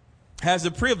has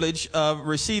the privilege of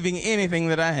receiving anything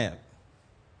that I have.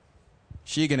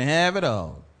 She can have it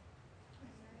all.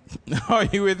 Are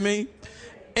you with me?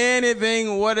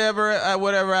 Anything, whatever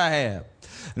I have.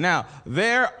 Now,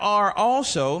 there are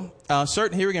also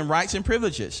certain, here again, rights and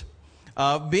privileges.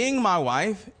 Being my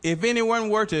wife, if anyone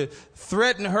were to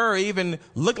threaten her, even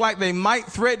look like they might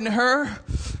threaten her,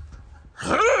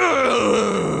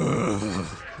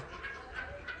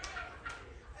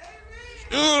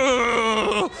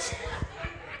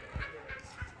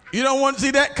 you don't want to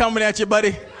see that coming at you,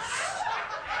 buddy.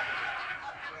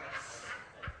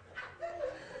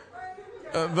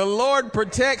 The Lord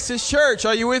protects his church.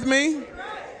 Are you with me?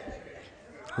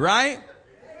 Right?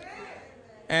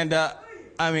 And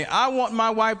I want my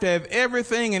wife to have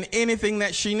everything and anything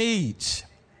that she needs.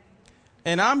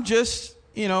 And I'm just,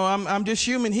 I'm just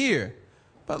human here.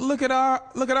 But look at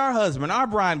our husband, our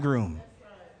bridegroom.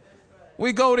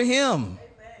 We go to him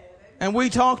and we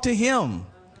talk to him,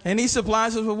 and he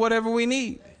supplies us with whatever we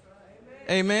need.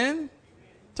 Amen.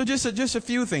 So just a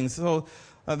few things. So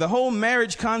the whole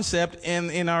marriage concept in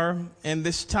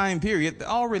this time period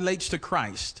all relates to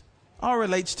Christ. All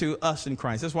relates to us in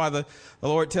Christ. That's why the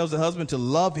Lord tells the husband to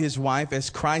love his wife as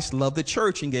Christ loved the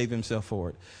church and gave himself for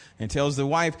it. And tells the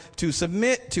wife to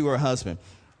submit to her husband,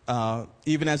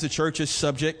 even as the church is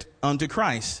subject unto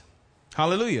Christ.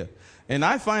 Hallelujah. And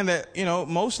I find that,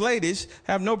 most ladies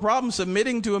have no problem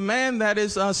submitting to a man that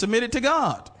is submitted to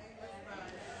God.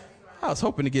 I was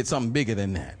hoping to get something bigger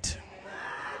than that.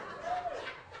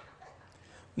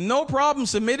 No problem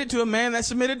submitted to a man that's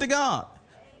submitted to God.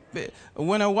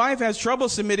 When a wife has trouble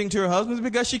submitting to her husband, it's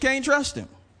because she can't trust him.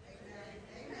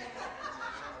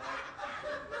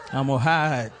 I'm going to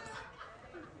hide.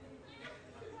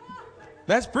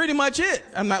 That's pretty much it.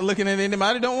 I'm not looking at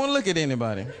anybody. Don't want to look at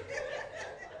anybody.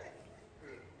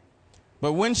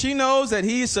 But when she knows that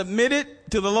he's submitted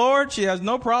to the Lord, she has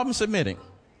no problem submitting.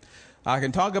 I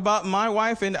can talk about my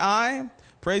wife and I.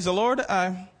 Praise the Lord.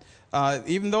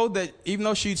 Even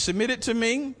though she submitted to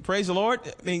me, praise the Lord,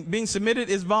 being submitted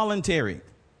is voluntary,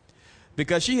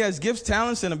 because she has gifts,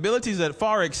 talents, and abilities that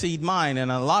far exceed mine in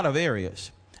a lot of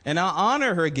areas. And I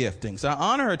honor her giftings. I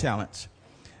honor her talents.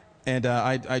 And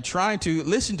I try to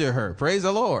listen to her. Praise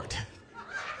the Lord.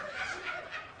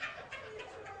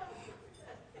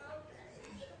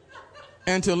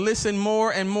 And to listen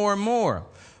more and more and more,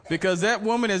 because that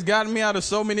woman has gotten me out of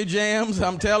so many jams,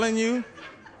 I'm telling you.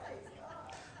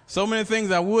 So many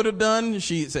things I would have done.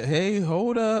 She said, hey,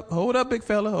 hold up, big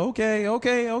fella.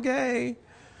 Okay.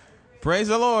 Praise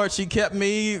the Lord. She kept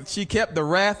the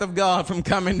wrath of God from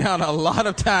coming down a lot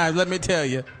of times, let me tell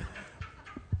you,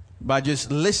 by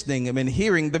just listening and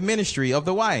hearing the ministry of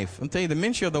the wife. I'm telling you, the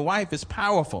ministry of the wife is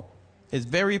powerful. It's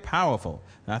very powerful.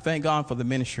 And I thank God for the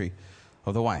ministry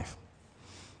of the wife.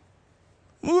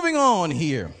 Moving on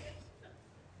here.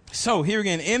 So here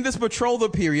again, in this betrothal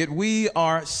period, we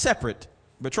are separate.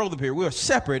 Betrothal period, we are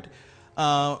separate.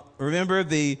 Remember,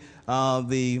 the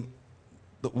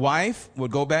wife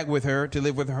would go back with her to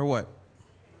live with her what?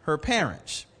 Her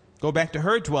parents. Go back to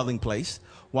her dwelling place,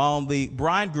 while the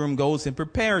bridegroom goes and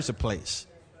prepares a place.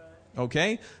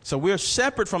 Okay? So we're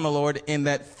separate from the Lord in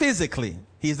that physically.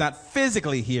 He's not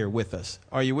physically here with us.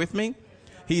 Are you with me?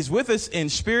 He's with us in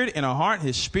spirit, in our heart.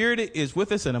 His spirit is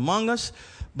with us and among us.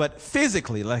 But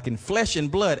physically, like in flesh and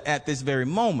blood at this very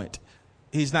moment,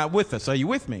 he's not with us. Are you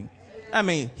with me? I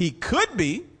mean, he could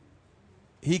be.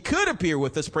 He could appear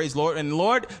with us, praise the Lord. And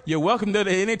Lord, you're welcome to it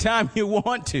any time you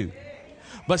want to.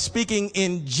 But speaking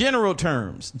in general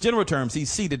terms, he's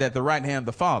seated at the right hand of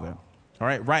the Father. All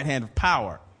right, right hand of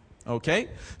power. Okay?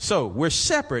 So we're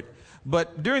separate.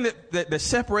 But during the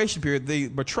separation period, the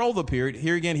betrothal period,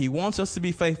 here again, he wants us to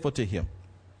be faithful to him.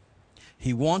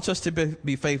 He wants us to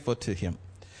be faithful to him.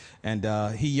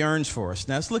 And he yearns for us.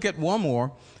 Now, let's look at one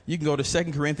more. You can go to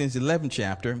 2 Corinthians 11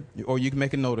 chapter, or you can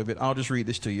make a note of it. I'll just read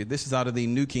this to you. This is out of the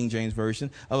New King James Version.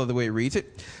 I love the way it reads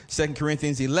it. 2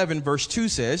 Corinthians 11, verse 2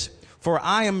 says, "For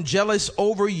I am jealous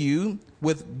over you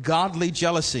with godly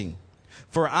jealousy.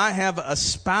 For I have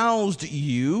espoused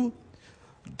you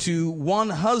to one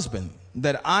husband,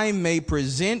 that I may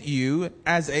present you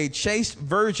as a chaste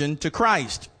virgin to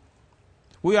Christ."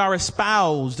 We are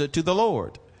espoused to the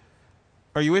Lord.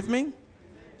 Are you with me?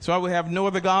 So I will have no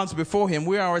other gods before him.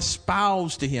 We are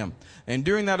espoused to him. And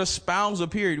during that espousal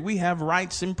period, we have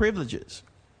rights and privileges.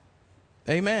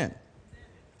 Amen.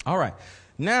 All right.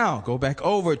 Now go back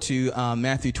over to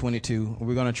Matthew 22.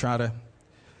 We're going to try to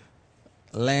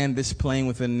land this plane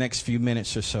within the next few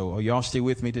minutes or so. Are y'all still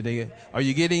with me today? Are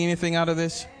you getting anything out of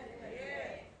this?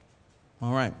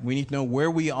 All right. We need to know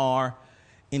where we are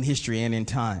in history and in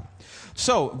time.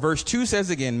 So, verse 2 says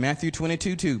again, Matthew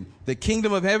 22:2, the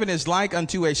kingdom of heaven is like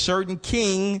unto a certain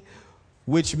king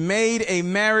which made a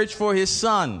marriage for his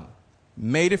son,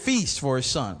 made a feast for his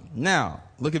son. Now,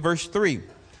 look at verse 3.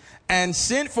 And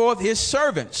sent forth his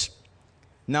servants.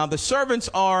 Now, the servants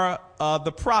are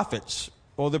the prophets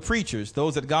or the preachers,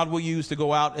 those that God will use to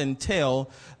go out and tell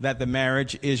that the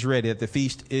marriage is ready, that the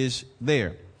feast is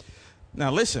there.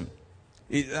 Now, listen,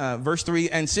 verse 3,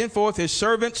 and sent forth his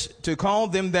servants to call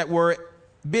them that were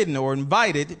bidden or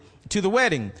invited to the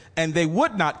wedding, and they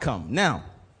would not come. Now,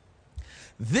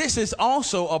 this is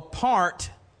also a part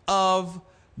of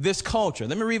this culture.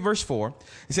 Let me read verse 4.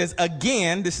 It says,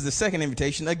 again, this is the second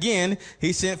invitation. Again,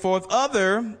 he sent forth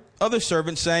other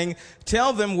servants, saying,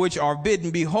 tell them which are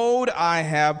bidden, behold, I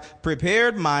have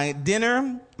prepared my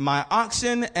dinner, my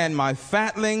oxen and my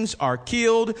fatlings are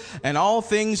killed, and all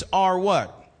things are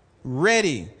what?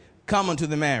 Ready. Come unto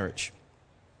the marriage.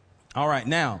 All right,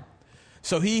 now,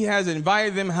 so he has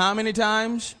invited them how many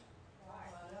times?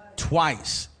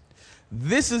 Twice.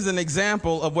 This is an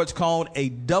example of what's called a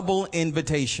double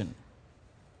invitation.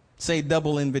 Say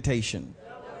double invitation.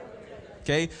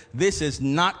 Okay, this is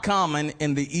not common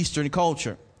in the Eastern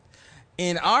culture.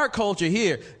 In our culture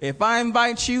here, if I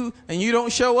invite you and you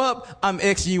don't show up, I'm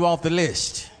Xing you off the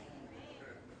list.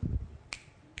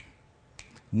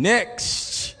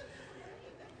 Next.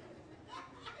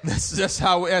 That's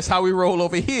how we roll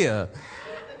over here.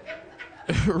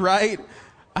 Right?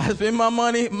 I spend my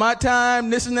money, my time,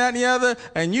 this and that and the other,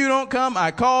 and you don't come.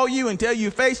 I call you and tell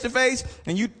you face to face,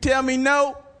 and you tell me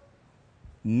no.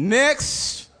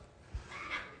 Next.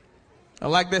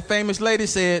 Like that famous lady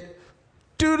said,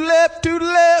 to the left, to the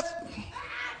left.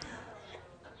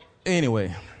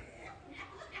 Anyway.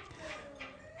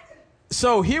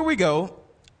 So here we go.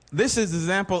 This is an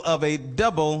example of a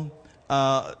double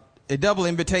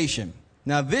invitation.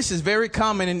 Now, this is very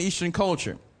common in Eastern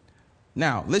culture.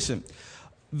 Now, listen.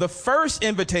 The first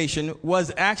invitation was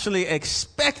actually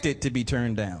expected to be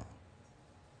turned down.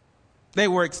 They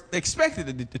were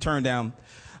expected to turn down.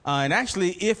 And actually,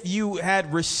 if you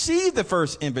had received the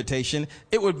first invitation,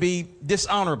 it would be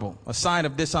dishonorable, a sign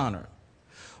of dishonor.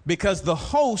 Because the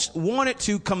host wanted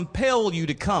to compel you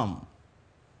to come.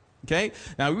 Okay?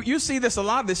 Now, you see this, a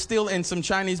lot of this still in some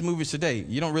Chinese movies today.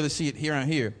 You don't really see it here and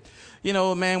here. You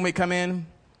know, a man would come in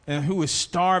and who is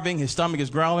starving, his stomach is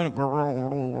growling,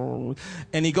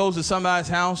 and he goes to somebody's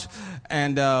house,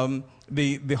 and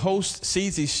the host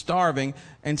sees he's starving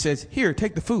and says, here,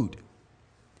 take the food.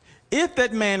 If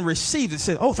that man received it,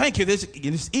 said, oh, thank you,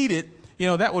 just eat it, you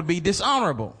know, that would be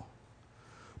dishonorable.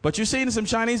 But you see in some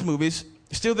Chinese movies,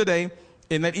 still today,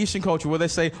 in that Eastern culture, where they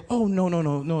say, oh,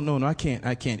 no, I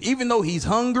can't. Even though he's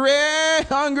hungry,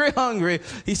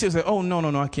 he still says, oh,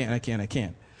 no, I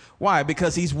can't. Why?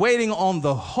 Because he's waiting on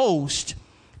the host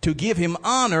to give him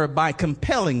honor by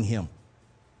compelling him.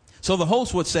 So the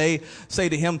host would say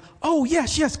to him, oh,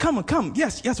 yes, come.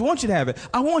 Yes, I want you to have it.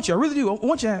 I really do. I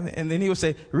want you to have it. And then he would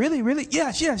say, really?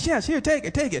 Yes. Here, take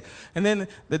it. And then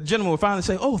the gentleman would finally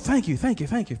say, oh, thank you.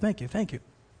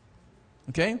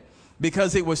 Okay?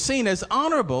 Because it was seen as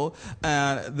honorable.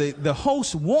 The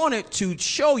host wanted to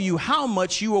show you how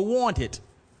much you were wanted.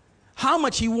 How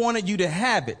much he wanted you to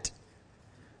have it.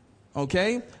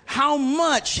 Okay? How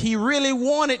much he really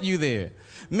wanted you there.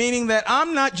 Meaning that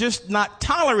I'm not just not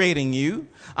tolerating you.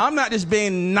 I'm not just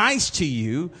being nice to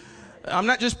you. I'm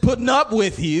not just putting up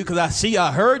with you because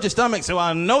I heard your stomach, so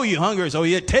I know you're hungry, so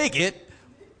you take it.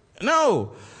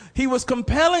 No. He was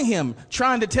compelling him,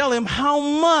 trying to tell him how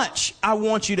much I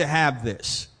want you to have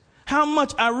this. How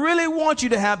much I really want you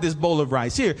to have this bowl of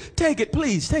rice. Here, take it,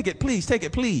 please.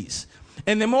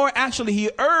 And the more actually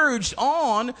he urged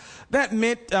on, that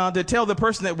meant to tell the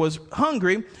person that was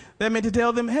hungry, that meant to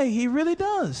tell them, hey, he really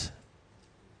does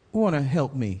want to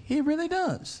help me. He really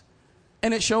does.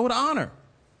 And it showed honor.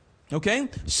 Okay?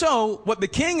 So what the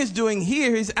king is doing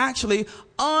here is actually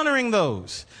honoring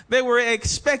those. They were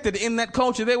expected in that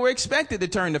culture. They were expected to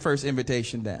turn the first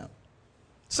invitation down.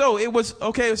 So it was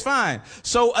okay. It was fine.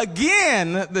 So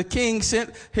again, the king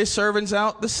sent his servants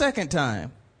out the second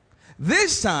time.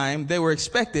 This time they were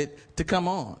expected to come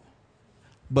on,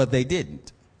 but they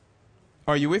didn't.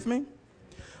 Are you with me?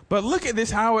 But look at this,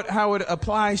 how it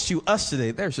applies to us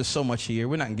today. There's just so much here.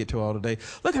 We're not going to get to it all today.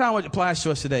 Look at how it applies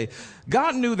to us today.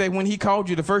 God knew that when he called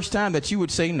you the first time that you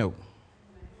would say no.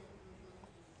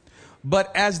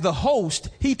 But as the host,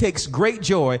 he takes great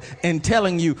joy in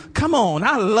telling you, come on,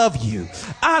 I love you.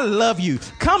 I love you.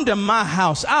 Come to my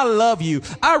house. I love you.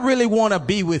 I really want to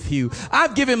be with you.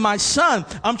 I've given my son.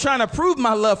 I'm trying to prove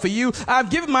my love for you. I've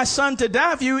given my son to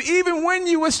die for you even when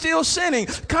you were still sinning.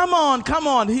 Come on, come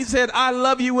on. He said, I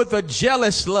love you with a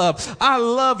jealous love. I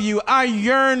love you. I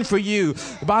yearn for you.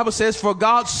 The Bible says, for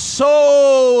God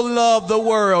so loved the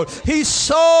world. He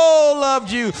so loved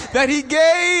you that he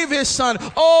gave his son.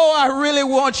 Oh, I really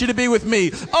want you to be with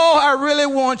me. Oh, I really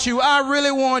want you. I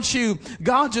really want you.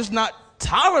 God just not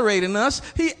tolerating us.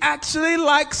 He actually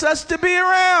likes us to be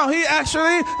around. He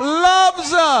actually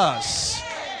loves us.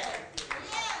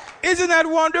 Isn't that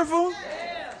wonderful?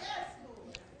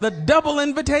 The double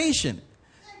invitation.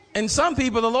 And some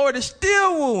people, the Lord is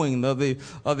still wooing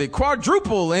the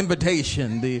quadruple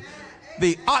invitation, the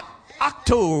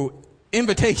octo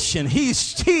invitation. He's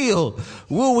still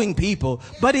wooing people,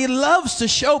 but he loves to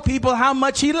show people how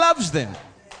much he loves them.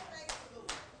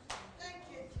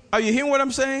 Are you hearing what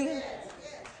I'm saying?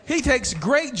 He takes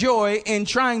great joy in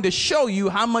trying to show you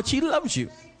how much he loves you.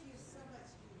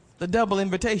 The double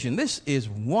invitation. This is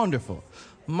wonderful.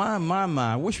 My.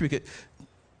 I wish we could.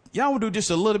 Y'all would do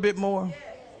just a little bit more.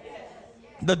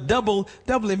 The double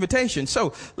invitation.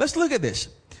 So let's look at this.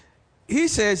 He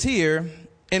says here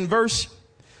in verse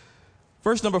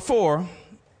number 4,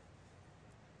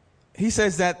 he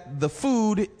says that the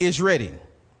food is ready.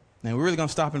 Now we're really going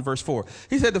to stop in verse 4.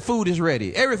 He said the food is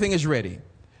ready. Everything is ready.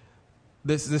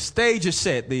 The stage is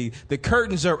set. The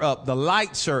curtains are up. The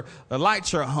lights are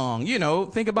hung. You know,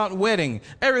 think about wedding.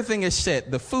 Everything is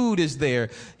set. The food is there.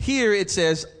 Here it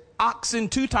says oxen.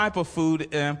 2 types of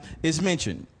food is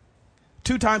mentioned.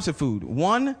 2 types of food.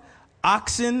 One,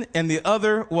 oxen, and the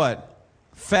other, what?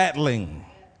 Fatling.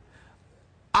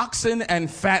 Oxen and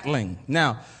fatling.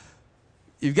 Now,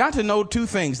 you've got to know 2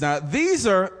 things. Now, these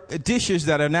are dishes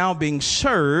that are now being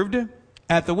served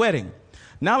at the wedding.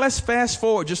 Now, let's fast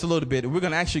forward just a little bit. We're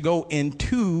going to actually go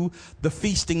into the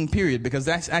feasting period because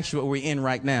that's actually what we're in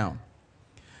right now.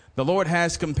 The Lord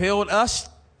has compelled us,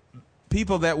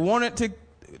 people that wanted to,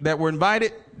 that were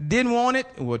invited, didn't want it.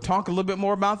 We'll talk a little bit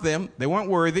more about them. They weren't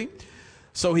worthy.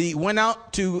 So he went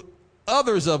out to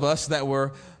others of us that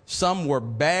were, some were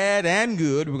bad and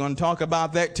good. We're going to talk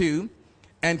about that too.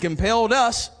 And compelled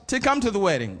us to come to the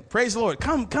wedding. Praise the Lord.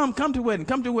 Come to the wedding.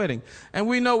 Come to the wedding. And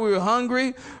we know we were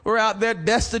hungry. We're out there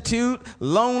destitute,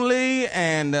 lonely,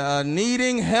 and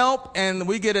needing help. And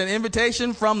we get an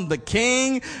invitation from the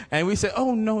king. And we say,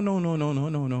 oh,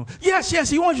 no. Yes,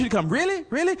 he wants you to come. Really?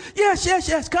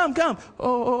 Yes. Come.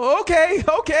 Oh, okay.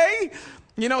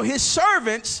 You know, his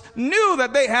servants knew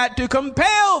that they had to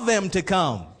compel them to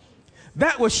come.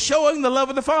 That was showing the love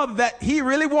of the Father, that he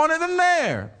really wanted them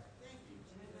there.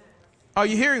 Are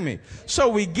you hearing me? So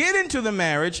we get into the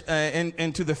marriage,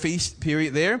 into the feast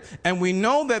period there, and we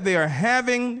know that they are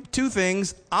having 2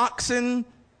 things, oxen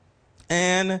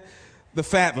and the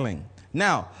fatling.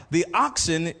 Now, the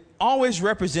oxen always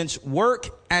represents work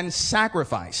and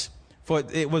sacrifice. For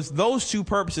it was those 2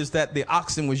 purposes that the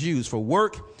oxen was used, for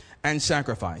work and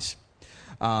sacrifice.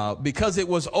 Because it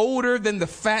was older than the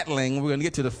fatling, we're going to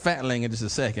get to the fatling in just a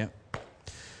second.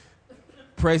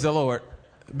 Praise the Lord.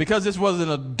 Because this was an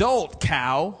adult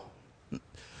cow,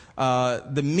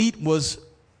 the meat was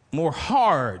more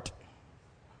hard.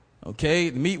 Okay,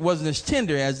 the meat wasn't as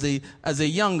tender as a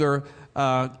younger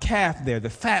calf there, the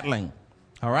fatling.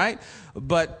 All right,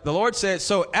 but the Lord said,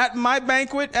 so at my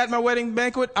wedding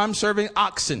banquet, I'm serving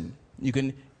oxen. You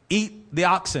can eat the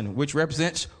oxen, which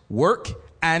represents work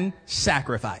and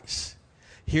sacrifice.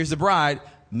 Here's the bride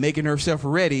making herself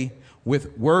ready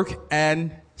with work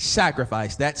and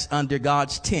sacrifice. That's under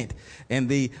God's tent and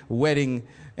the wedding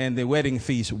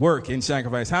feast, work and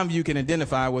sacrifice. How many of you can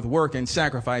identify with work and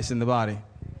sacrifice in the body?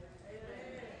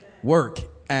 Work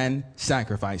and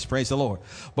sacrifice. Praise the Lord.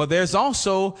 But there's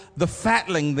also the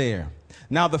fatling there.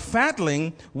 Now, the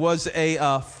fatling was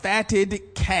a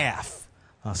fatted calf,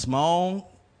 a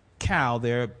small cow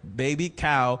there, baby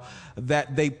cow,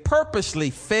 that they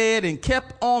purposely fed and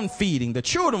kept on feeding. The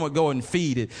children would go and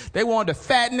feed it. They wanted to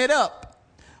fatten it up.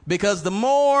 Because the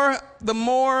more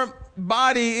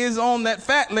body is on that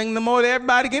fatling, the more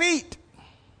everybody can eat.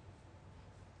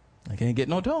 I can't get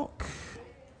no talk.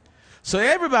 So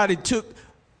everybody took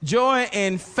joy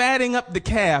in fatting up the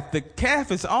calf. The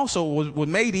calf is also was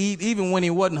made to eat even when he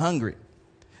wasn't hungry.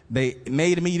 They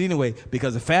made him eat anyway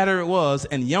because the fatter it was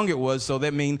and younger it was. So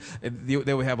that means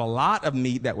they would have a lot of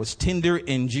meat that was tender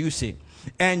and juicy.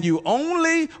 And you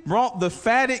only brought the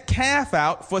fatted calf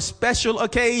out for special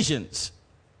occasions.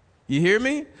 You hear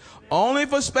me? Only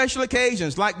for special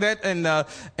occasions, like that in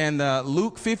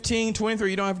Luke 15:23.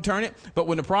 You don't have to turn it. But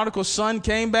when the prodigal son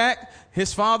came back,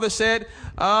 his father said,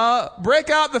 break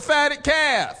out the fatted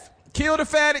calf. Kill the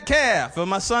fatted calf. For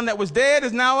my son that was dead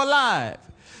is now alive.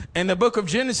 In the book of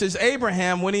Genesis,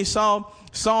 Abraham, when he saw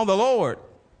the Lord,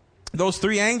 those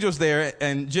three angels there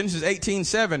in Genesis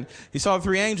 18:7, he saw the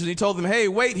three angels. He told them, hey,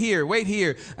 wait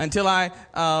here until I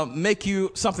make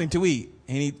you something to eat.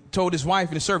 And he told his wife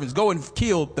and his servants, go and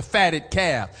kill the fatted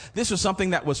calf. This was something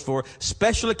that was for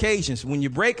special occasions. When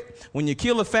you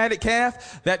kill a fatted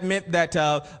calf, that meant that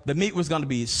the meat was going to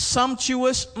be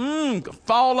sumptuous,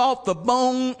 fall off the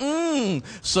bone,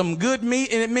 some good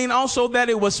meat. And it meant also that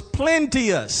it was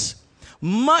plenteous,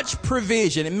 much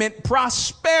provision. It meant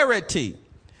prosperity.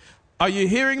 Are you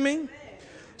hearing me?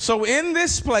 So in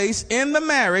this place, in the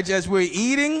marriage, as we're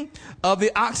eating of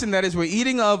the oxen, that is, we're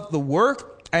eating of the work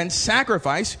and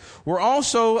sacrifice, we're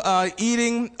also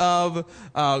eating of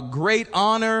great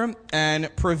honor and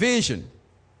provision.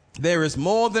 There is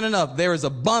more than enough. There is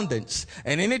abundance.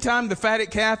 And anytime the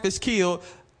fatted calf is killed,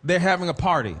 they're having a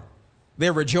party.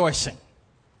 They're rejoicing.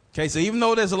 Okay, so even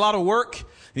though there's a lot of work,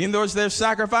 even though there's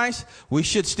sacrifice, we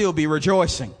should still be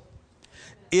rejoicing.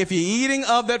 If you're eating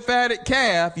of that fatted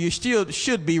calf, you still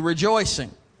should be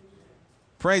rejoicing.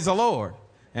 Praise the Lord.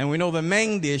 And we know the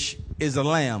main dish is a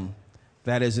lamb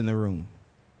that is in the room.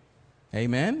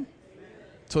 Amen?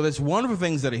 So there's wonderful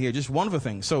things that are here, just wonderful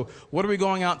things. So what are we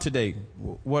going out today?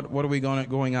 What are we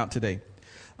going out today?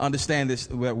 Understand this,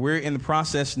 we're in the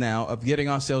process now of getting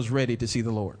ourselves ready to see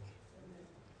the Lord.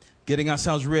 Getting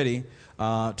ourselves ready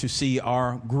to see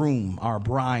our groom, our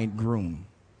bridegroom.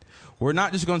 We're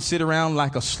not just going to sit around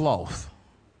like a sloth,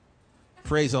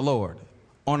 praise the Lord,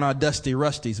 on our dusty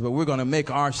rusties, but we're going to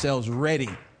make ourselves ready.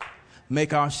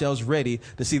 Make ourselves ready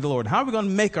to see the Lord. How are we going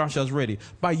to make ourselves ready?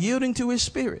 By yielding to his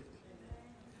spirit.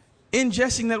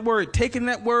 Ingesting that word, taking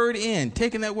that word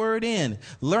in,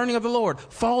 learning of the Lord,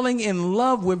 falling in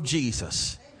love with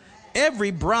Jesus.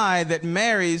 Every bride that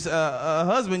marries a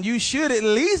husband, you should at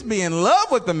least be in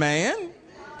love with the man.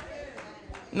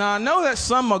 Now, I know that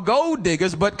some are gold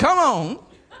diggers, but come on.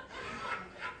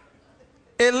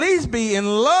 At least be in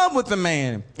love with the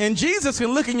man. And Jesus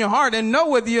can look in your heart and know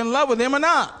whether you're in love with him or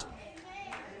not.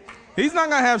 He's not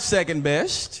going to have second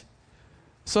best.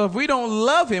 So if we don't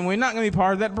love him, we're not going to be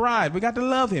part of that bride. We got to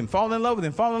love him, fall in love with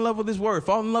him, fall in love with his word,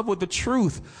 fall in love with the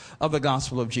truth of the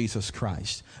gospel of Jesus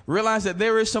Christ. Realize that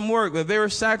there is some work, that there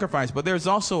is sacrifice, but there's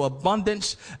also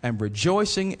abundance and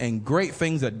rejoicing and great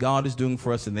things that God is doing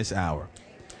for us in this hour.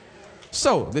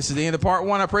 So this is the end of part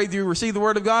one. I pray that you receive the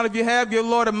word of God. If you have, your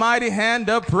Lord, a mighty hand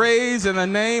of praise in the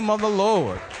name of the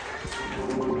Lord.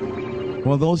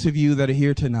 Well, those of you that are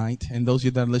here tonight and those of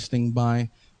you that are listening by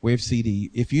way of CD,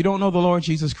 if you don't know the Lord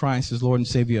Jesus Christ as Lord and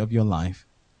Savior of your life,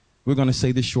 we're going to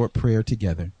say this short prayer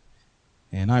together.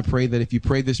 And I pray that if you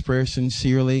pray this prayer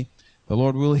sincerely, the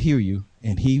Lord will hear you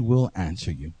and he will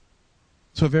answer you.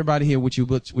 So if everybody here, would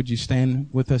you stand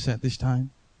with us at this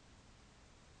time?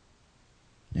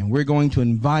 And we're going to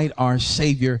invite our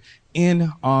Savior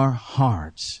in our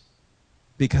hearts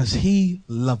because he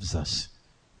loves us.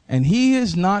 And he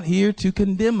is not here to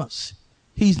condemn us.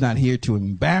 He's not here to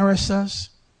embarrass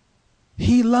us.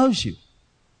 He loves you.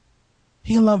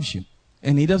 He loves you.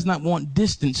 And he does not want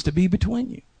distance to be between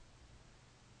you.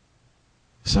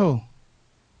 So,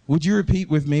 would you repeat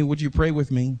with me? Would you pray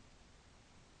with me?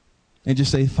 And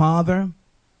just say, Father,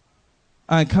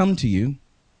 I come to you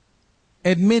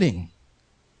admitting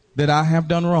that I have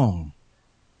done wrong.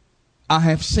 I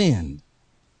have sinned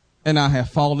and I have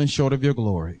fallen short of your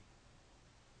glory.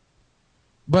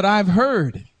 But I've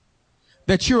heard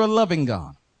that you're a loving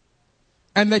God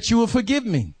and that you will forgive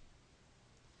me.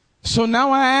 So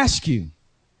now I ask you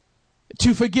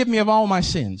to forgive me of all my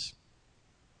sins.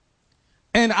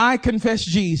 And I confess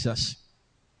Jesus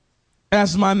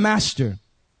as my master,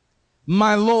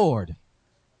 my Lord,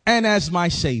 and as my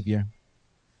Savior.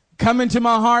 Come into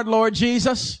my heart, Lord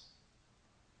Jesus.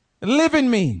 Live in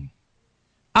me.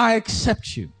 I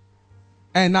accept you.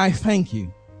 And I thank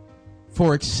you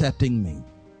for accepting me.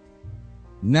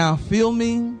 Now fill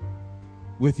me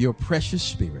with your precious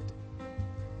Spirit.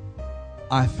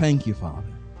 I thank you,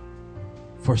 Father,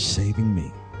 for saving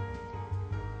me.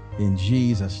 In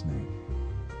Jesus' name,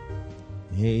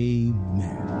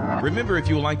 amen. Remember, if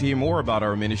you would like to hear more about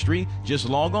our ministry, just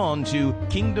log on to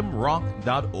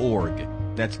kingdomrock.org.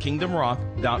 That's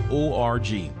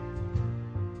kingdomrock.org.